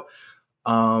I doubt,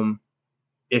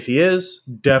 if he is,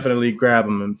 definitely grab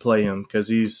him and play him because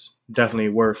he's definitely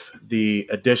worth the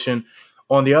addition.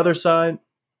 On the other side,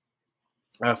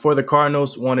 for the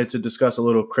Cardinals, wanted to discuss a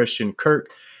little Christian Kirk.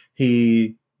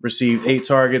 He received 8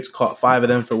 targets, caught 5 of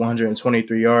them for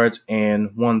 123 yards and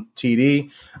 1 TD.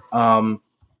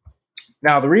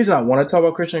 Now, the reason I want to talk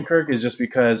about Christian Kirk is just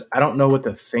because I don't know what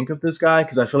to think of this guy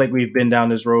because I feel like we've been down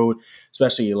this road,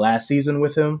 especially last season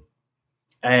with him.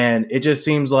 And it just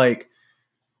seems like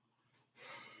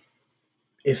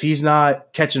if he's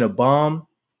not catching a bomb,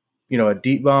 a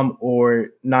deep bomb or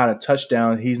not a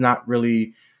touchdown, he's not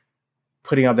really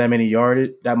putting up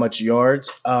that much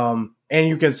yards. And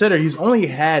you consider he's only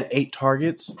had 8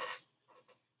 targets,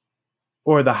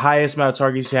 or the highest amount of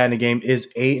targets he had in the game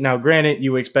is 8. Now, granted,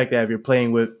 you would expect that if you're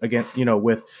playing with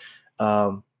DeAndre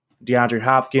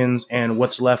Hopkins and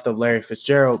what's left of Larry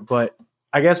Fitzgerald. But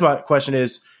I guess my question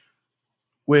is,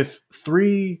 with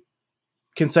 3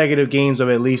 consecutive games of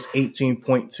at least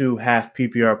 18.2 half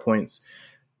PPR points,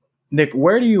 Nick,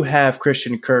 where do you have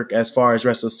Christian Kirk as far as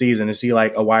rest of the season? Is he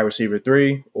like a wide receiver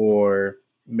 3 or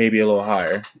maybe a little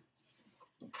higher?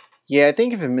 Yeah, I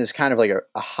think of him as kind of like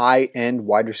a high-end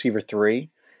wide receiver 3.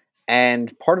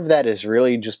 And part of that is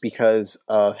really just because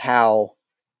of how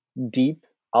deep,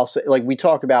 I'll say, like we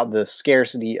talk about the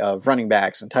scarcity of running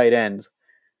backs and tight ends.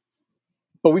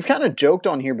 But we've kind of joked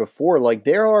on here before, like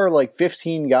there are like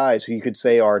 15 guys who you could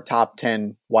say are top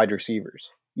 10 wide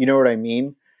receivers. You know what I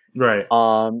mean? Right.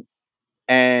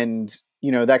 And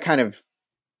that kind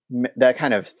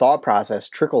of thought process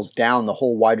trickles down the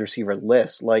whole wide receiver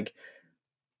list. Like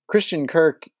Christian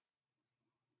Kirk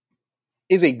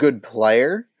is a good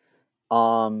player,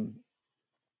 but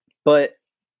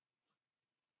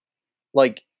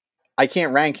like I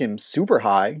can't rank him super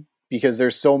high because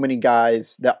there's so many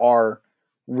guys that are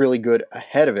really good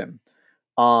ahead of him.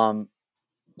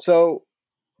 So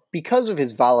because of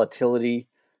his volatility,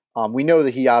 we know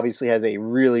that he obviously has a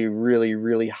really, really,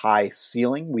 really high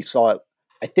ceiling. We saw it,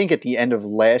 I think, at the end of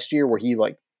last year where he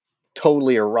like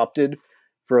totally erupted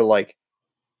for like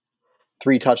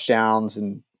 3 touchdowns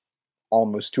and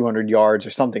almost 200 yards or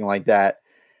something like that.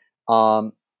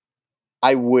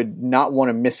 I would not want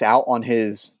to miss out on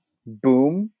his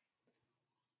boom,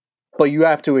 but you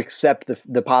have to accept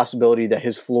the possibility that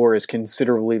his floor is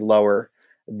considerably lower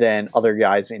than other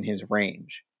guys in his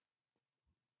range.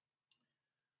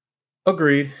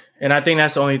 Agreed. And I think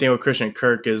that's the only thing with Christian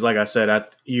Kirk is, like I said,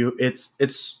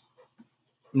 it's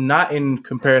not in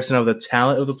comparison of the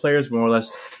talent of the players, but more or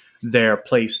less their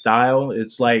play style.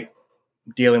 It's like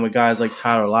dealing with guys like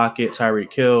Tyler Lockett,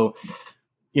 Tyreek Hill.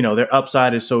 You know, their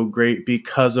upside is so great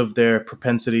because of their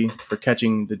propensity for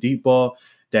catching the deep ball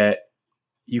that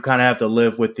you kind of have to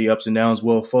live with the ups and downs.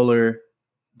 Will Fuller,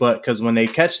 but because when they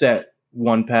catch that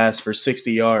one pass for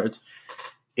 60 yards,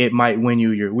 it might win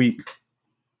you your week.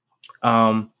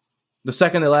 The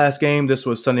second to last game, this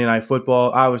was Sunday Night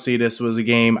Football. Obviously, this was a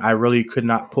game I really could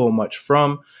not pull much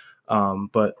from,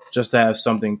 but just to have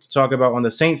something to talk about. On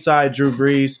the Saints side, Drew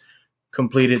Brees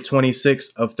completed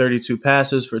 26 of 32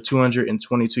 passes for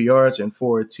 222 yards and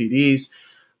 4 TDs,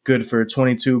 good for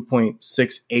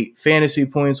 22.68 fantasy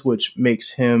points, which makes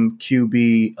him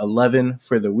QB 11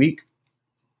 for the week.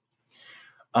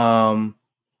 So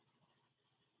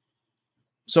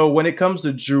when it comes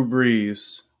to Drew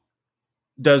Brees,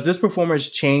 does this performance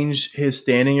change his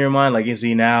standing in your mind? Like, is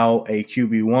he now a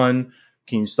QB1?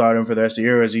 Can you start him for the rest of the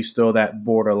year, or is he still that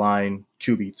borderline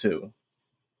QB2?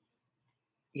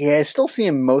 Yeah, I still see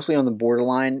him mostly on the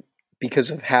borderline because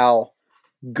of how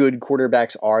good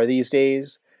quarterbacks are these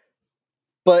days.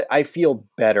 But I feel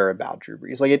better about Drew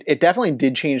Brees. Like, it definitely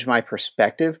did change my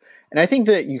perspective. And I think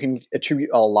that you can attribute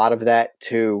a lot of that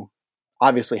to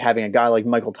obviously having a guy like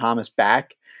Michael Thomas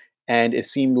back. And it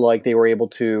seemed like they were able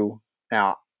to.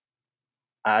 Now,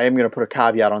 I am going to put a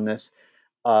caveat on this.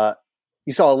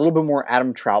 You saw a little bit more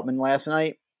Adam Troutman last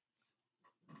night,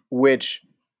 which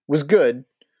was good.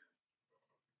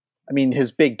 I mean,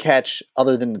 his big catch,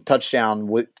 other than the touchdown,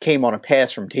 came on a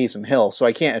pass from Taysom Hill. So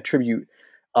I can't attribute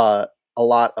a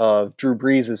lot of Drew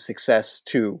Brees' success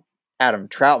to Adam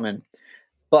Troutman.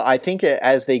 But I think that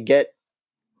as they get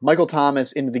Michael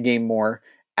Thomas into the game more,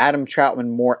 Adam Troutman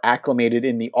more acclimated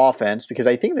in the offense, because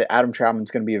I think that Adam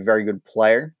Troutman's going to be a very good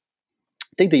player.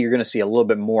 I think that you're going to see a little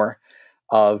bit more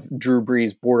of Drew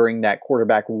Brees bordering that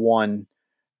quarterback one,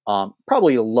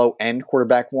 probably a low-end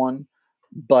quarterback one,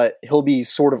 but he'll be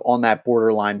sort of on that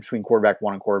borderline between quarterback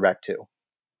 1 and quarterback 2.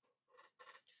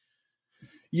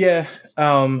 Yeah.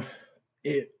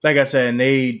 Like I said, and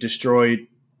the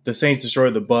Saints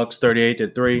destroyed the Bucs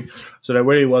 38-3. So there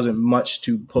really wasn't much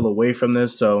to pull away from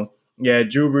this. So yeah,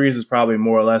 Drew Brees is probably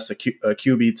more or less a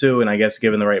QB2. And I guess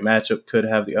given the right matchup could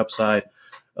have the upside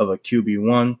of a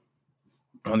QB1.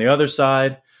 On the other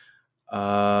side,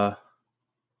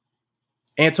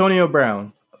 Antonio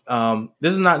Brown.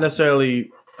 This is not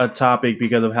necessarily a topic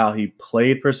because of how he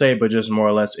played per se, but just more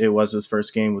or less it was his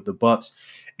first game with the Bucs,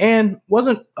 and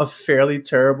wasn't a fairly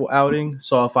terrible outing.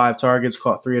 Saw 5 targets,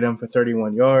 caught 3 of them for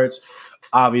 31 yards.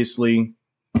 Obviously,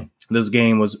 this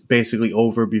game was basically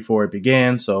over before it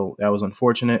began, so that was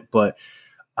unfortunate. But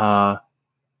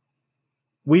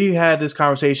we had this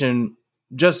conversation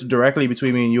just directly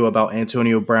between me and you about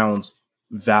Antonio Brown's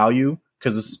value,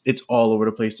 because it's all over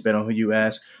the place depending on who you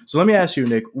ask. So let me ask you,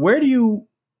 Nick, what do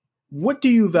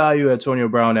you value Antonio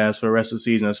Brown as for the rest of the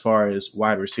season as far as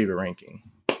wide receiver ranking?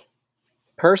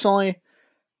 Personally,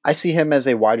 I see him as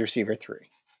a wide receiver 3,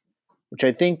 which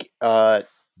I think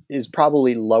is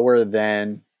probably lower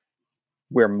than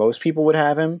where most people would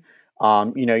have him.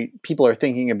 People are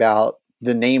thinking about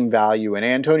the name value and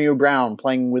Antonio Brown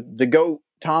playing with the GOAT,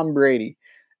 Tom Brady.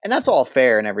 And that's all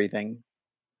fair and everything.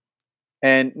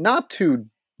 And not to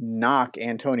knock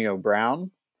Antonio Brown,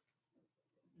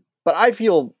 but I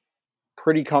feel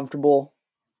pretty comfortable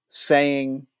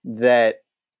saying that,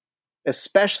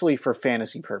 especially for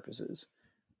fantasy purposes,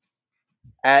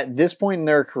 at this point in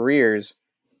their careers,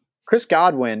 Chris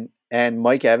Godwin and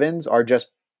Mike Evans are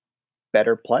just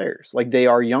better players. Like, they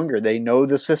are younger. They know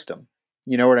the system.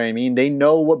 You know what I mean? They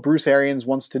know what Bruce Arians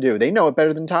wants to do. They know it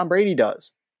better than Tom Brady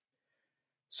does.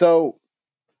 So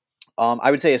I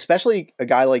would say especially a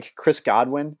guy like Chris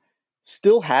Godwin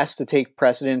still has to take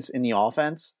precedence in the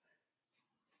offense.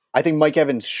 I think Mike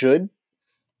Evans should,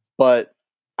 but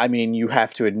I mean, you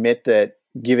have to admit that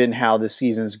given how this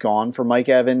season's gone for Mike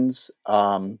Evans,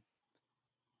 it's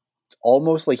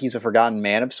almost like he's a forgotten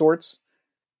man of sorts.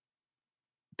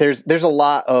 there's a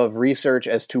lot of research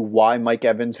as to why Mike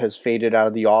Evans has faded out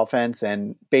of the offense,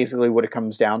 and basically what it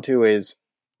comes down to is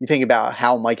you think about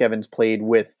how Mike Evans played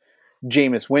with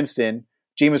Jameis Winston.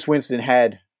 Jameis Winston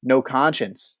had no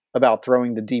conscience about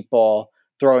throwing the deep ball,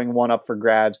 throwing one up for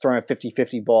grabs, throwing a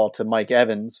 50-50 ball to Mike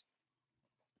Evans.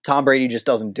 Tom Brady just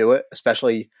doesn't do it,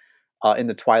 especially in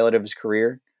the twilight of his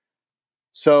career.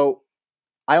 So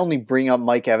I only bring up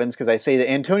Mike Evans because I say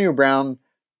that Antonio Brown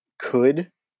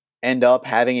could end up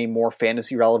having a more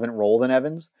fantasy relevant role than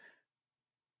Evans,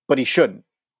 but he shouldn't.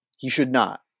 He should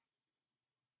not.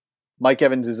 Mike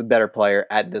Evans is a better player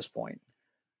at this point.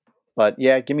 But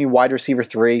yeah, give me wide receiver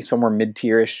 3, somewhere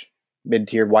mid-tiered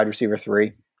wide receiver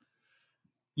 3.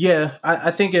 Yeah,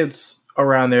 I think it's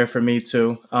around there for me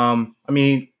too. I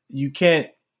mean, you can't.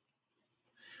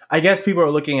 I guess people are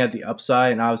looking at the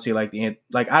upside, and obviously,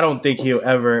 I don't think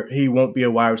he won't be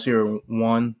a wide receiver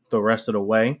 1 the rest of the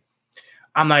way.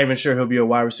 I'm not even sure he'll be a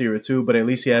wide receiver 2, but at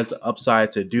least he has the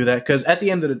upside to do that. Because at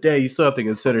the end of the day, you still have to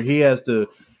consider he has to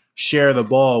share the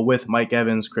ball with Mike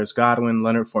Evans, Chris Godwin,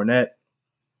 Leonard Fournette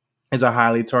is a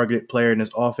highly targeted player in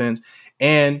his offense,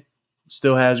 and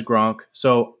still has Gronk.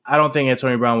 So I don't think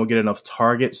Antonio Brown will get enough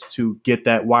targets to get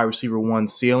that wide receiver 1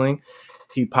 ceiling.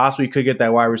 He possibly could get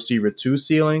that wide receiver 2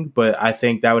 ceiling, but I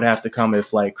think that would have to come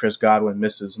if Chris Godwin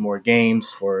misses more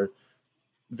games for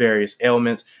various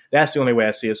ailments. That's the only way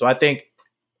I see it. So I think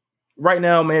right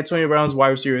now, Antonio Brown's wide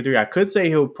receiver 3. I could say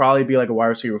he'll probably be like a wide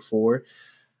receiver 4.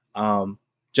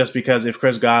 Just because if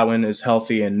Chris Godwin is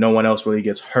healthy and no one else really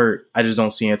gets hurt, I just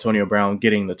don't see Antonio Brown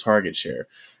getting the target share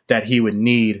that he would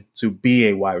need to be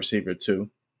a wide receiver 2.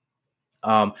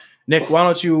 Nick, why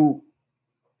don't you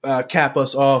cap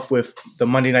us off with the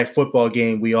Monday Night Football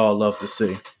game we all love to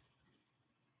see?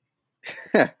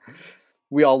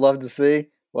 We all love to see?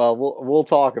 Well, we'll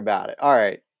talk about it. All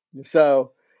right.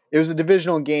 So it was a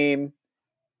divisional game.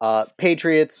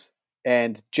 Patriots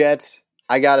and Jets.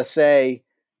 I got to say,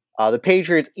 the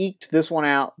Patriots eked this one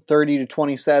out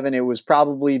 30-27. It was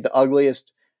probably the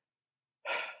ugliest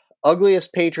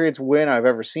Patriots win I've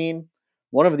ever seen.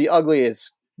 One of the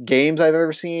ugliest games I've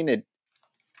ever seen. It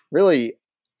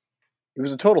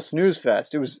was a total snooze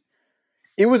fest. It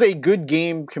was a good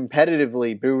game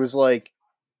competitively, but it was like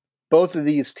both of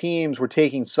these teams were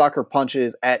taking sucker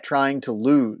punches at trying to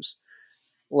lose.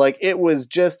 Like, it was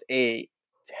just a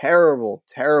terrible,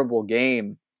 terrible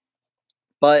game.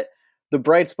 But the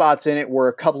bright spots in it were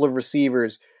a couple of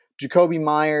receivers. Jakobi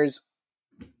Meyers,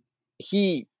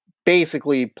 he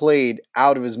basically played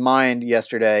out of his mind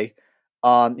yesterday.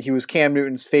 He was Cam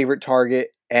Newton's favorite target,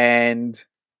 and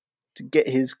to get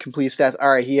his complete stats,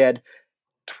 all right, he had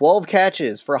 12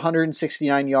 catches for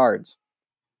 169 yards.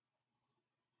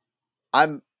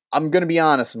 I'm going to be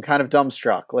honest, I'm kind of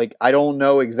dumbstruck. Like, I don't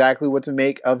know exactly what to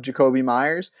make of Jakobi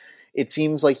Meyers. It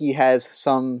seems like he has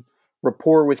some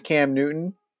rapport with Cam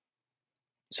Newton,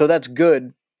 so that's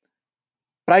good.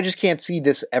 But I just can't see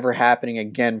this ever happening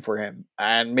again for him.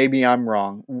 And maybe I'm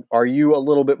wrong. Are you a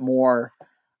little bit more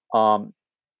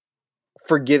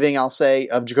forgiving, I'll say,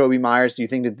 of Jakobi Meyers? Do you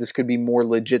think that this could be more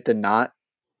legit than not?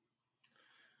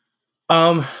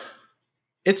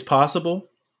 It's possible.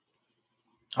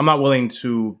 I'm not willing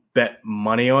to bet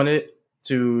money on it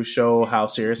to show how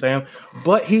serious I am.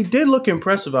 But he did look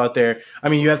impressive out there. I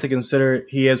mean, you have to consider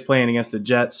he is playing against the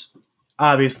Jets.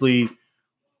 Obviously,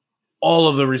 all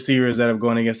of the receivers that have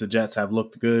gone against the Jets have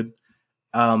looked good.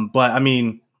 But, I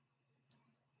mean,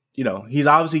 he's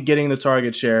obviously getting the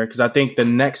target share because I think the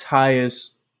next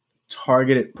highest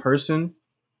targeted person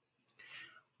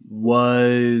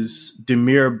was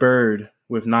Damiere Byrd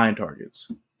with 9 targets.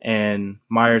 And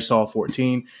Meyers saw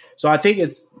 14. So I think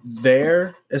it's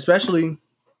there, especially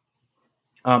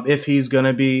if he's going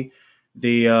to be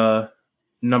the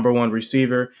number 1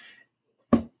 receiver.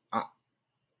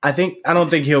 I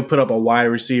don't think he'll put up a wide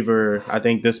receiver. I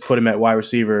think this put him at wide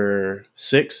receiver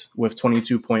 6 with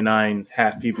 22.9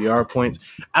 half PPR points.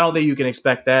 I don't think you can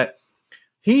expect that.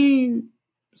 He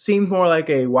seems more like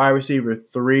a wide receiver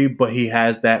 3, but he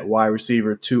has that wide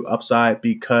receiver 2 upside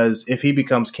because if he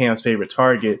becomes Cam's favorite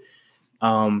target,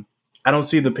 I don't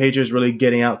see the Patriots really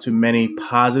getting out to many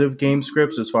positive game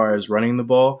scripts as far as running the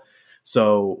ball.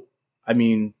 So, I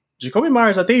mean, Jakobi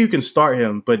Meyers, I think you can start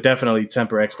him, but definitely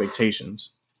temper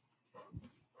expectations.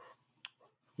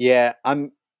 Yeah,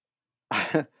 I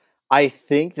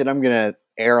think that I'm going to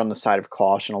err on the side of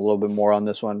caution a little bit more on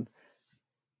this one.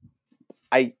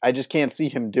 I just can't see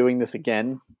him doing this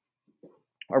again,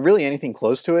 or really anything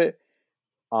close to it.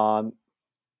 I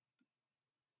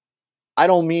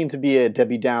don't mean to be a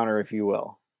Debbie Downer, if you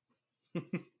will.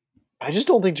 I just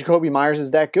don't think Jakobi Meyers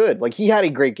is that good. Like, he had a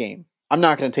great game. I'm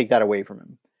not going to take that away from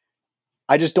him.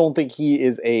 I just don't think he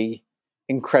is a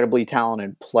incredibly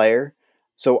talented player.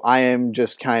 So I am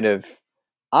just kind of,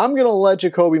 I'm going to let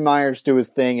Jakobi Meyers do his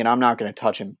thing, and I'm not going to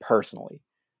touch him personally.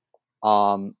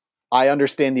 I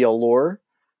understand the allure.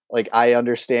 Like, I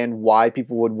understand why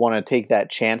people would want to take that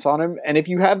chance on him. And if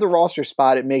you have the roster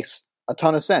spot, it makes a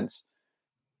ton of sense.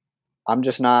 I'm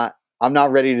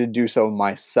not ready to do so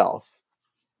myself.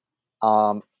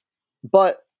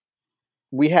 But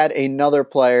we had another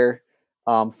player,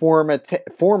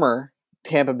 former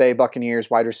Tampa Bay Buccaneers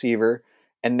wide receiver,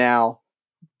 and now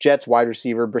Jets wide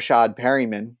receiver, Breshad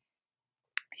Perriman.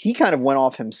 He kind of went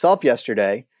off himself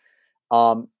yesterday.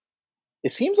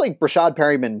 It seems like Breshad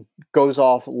Perriman goes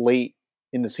off late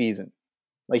in the season.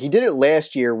 Like, he did it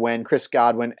last year when Chris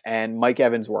Godwin and Mike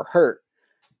Evans were hurt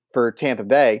for Tampa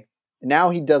Bay. And now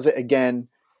he does it again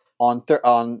on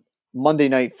Monday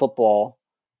Night Football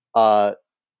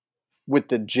with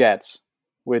the Jets,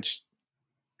 which,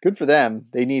 good for them.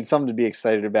 They need something to be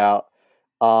excited about.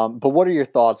 But what are your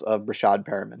thoughts of Breshad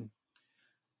Perriman?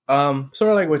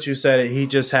 Sort of like what you said, he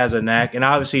just has a knack. And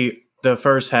obviously, the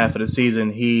first half of the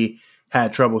season, he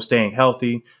had trouble staying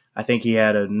healthy. I think he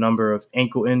had a number of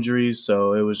ankle injuries.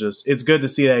 So it's good to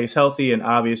see that he's healthy. And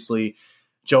obviously,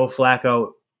 Joe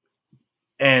Flacco,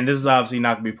 and this is obviously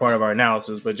not going to be part of our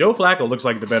analysis, but Joe Flacco looks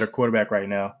like the better quarterback right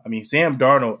now. I mean, Sam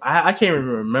Darnold, I can't even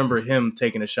remember him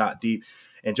taking a shot deep.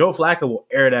 And Joe Flacco will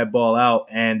air that ball out,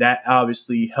 and that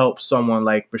obviously helps someone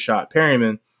like Breshad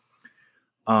Perriman.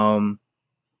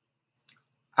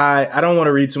 I don't want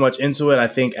to read too much into it. I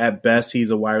think at best he's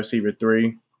a wide receiver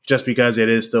 3, just because it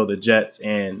is still the Jets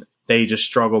and they just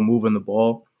struggle moving the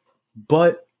ball.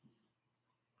 But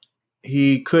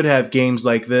he could have games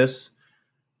like this,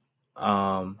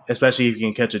 especially if you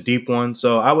can catch a deep one.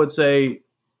 So I would say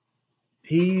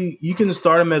you can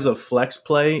start him as a flex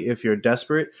play if you're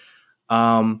desperate.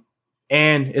 And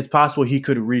it's possible he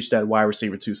could reach that wide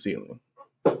receiver 2 ceiling.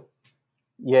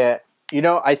 Yeah. You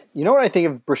know what I think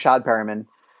of Breshad Perriman?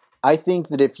 I think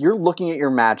that if you're looking at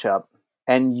your matchup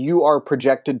and you are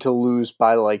projected to lose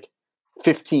by like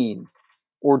 15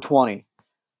 or 20,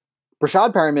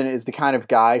 Breshad Perriman is the kind of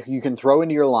guy who you can throw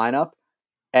into your lineup.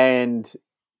 And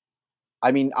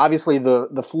I mean, obviously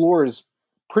the floor is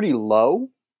pretty low,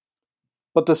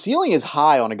 but the ceiling is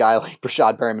high on a guy like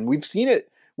Breshad Perriman. We've seen it.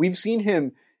 We've seen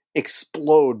him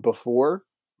explode before.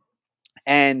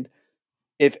 And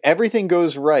if everything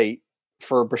goes right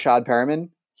for Breshad Perriman,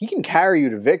 he can carry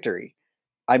you to victory.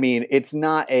 I mean, it's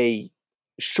not a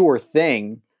sure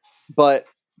thing, but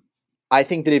I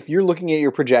think that if you're looking at your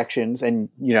projections and,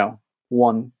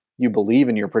 you believe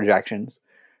in your projections,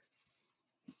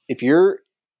 if you're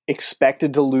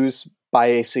expected to lose by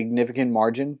a significant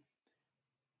margin,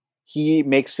 he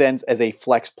makes sense as a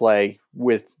flex play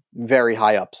with very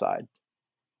high upside.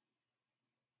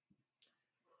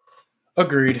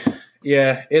 Agreed.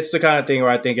 Yeah, it's the kind of thing where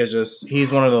I think it's just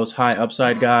he's one of those high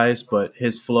upside guys, but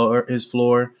his floor,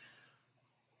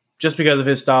 just because of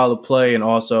his style of play and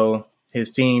also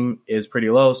his team is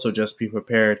pretty low, so just be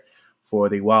prepared for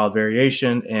the wild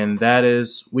variation, and that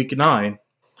is week 9.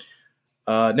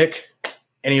 Nick,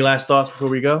 any last thoughts before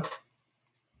we go?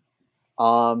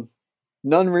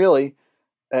 None really.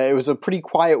 It was a pretty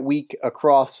quiet week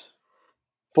across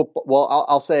football. Well,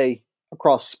 I'll say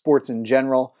across sports in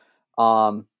general.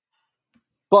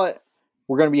 But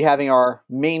we're going to be having our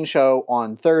main show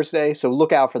on Thursday, so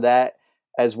look out for that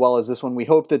as well as this one. We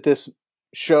hope that this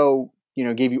show,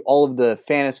 gave you all of the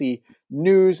fantasy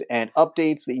news and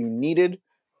updates that you needed.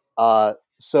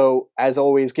 So as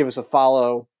always, give us a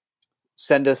follow.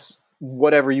 Send us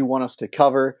whatever you want us to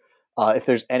cover. If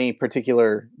there's any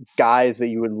particular guys that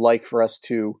you would like for us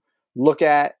to look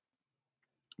at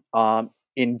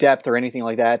in depth or anything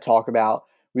like that, talk about,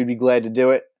 we'd be glad to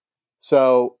do it.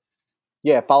 So,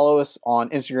 yeah, follow us on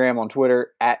Instagram, on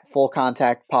Twitter, at Full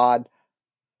Contact Pod,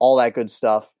 all that good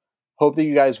stuff. Hope that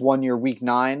you guys won your week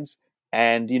 9s,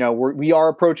 and we are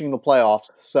approaching the playoffs,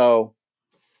 so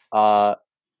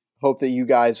hope that you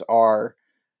guys are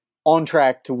on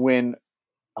track to win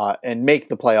and make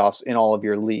the playoffs in all of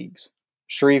your leagues.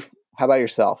 Sharif, how about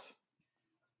yourself?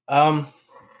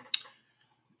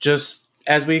 Just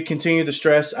as we continue to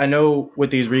stress, I know with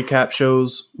these recap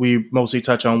shows, we mostly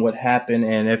touch on what happened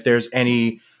and if there's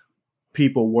any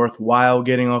people worthwhile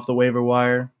getting off the waiver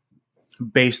wire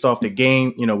based off the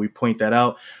game, we point that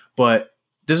out. But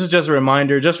this is just a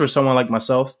reminder, just for someone like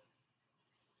myself,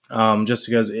 just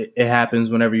because it happens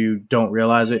whenever you don't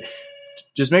realize it.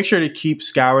 Just make sure to keep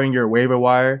scouring your waiver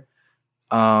wire.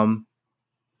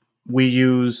 We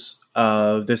use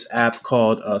this app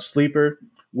called Sleeper,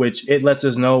 which it lets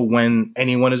us know when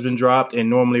anyone has been dropped. And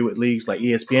normally with leagues like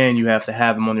ESPN, you have to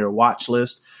have them on your watch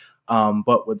list.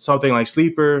 But with something like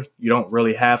Sleeper, you don't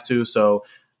really have to. So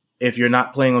if you're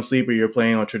not playing on Sleeper, you're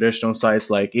playing on traditional sites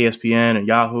like ESPN and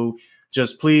Yahoo,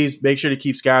 just please make sure to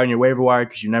keep scouring your waiver wire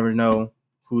because you never know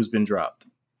who's been dropped.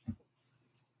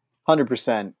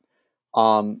 100%.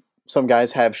 Some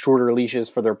guys have shorter leashes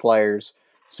for their players.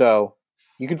 So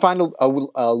you can find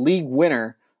a league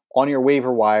winner on your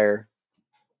waiver wire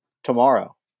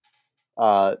tomorrow,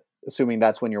 assuming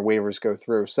that's when your waivers go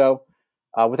through. So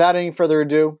without any further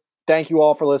ado, thank you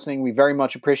all for listening. We very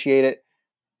much appreciate it.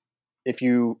 If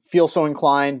you feel so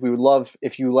inclined, we would love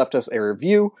if you left us a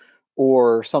review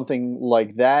or something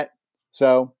like that.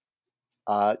 So,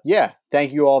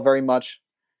 thank you all very much.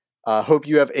 Hope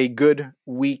you have a good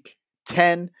week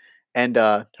 10 and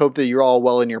hope that you're all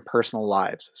well in your personal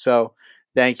lives. So,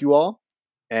 thank you all,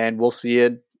 and we'll see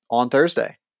you on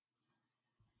Thursday.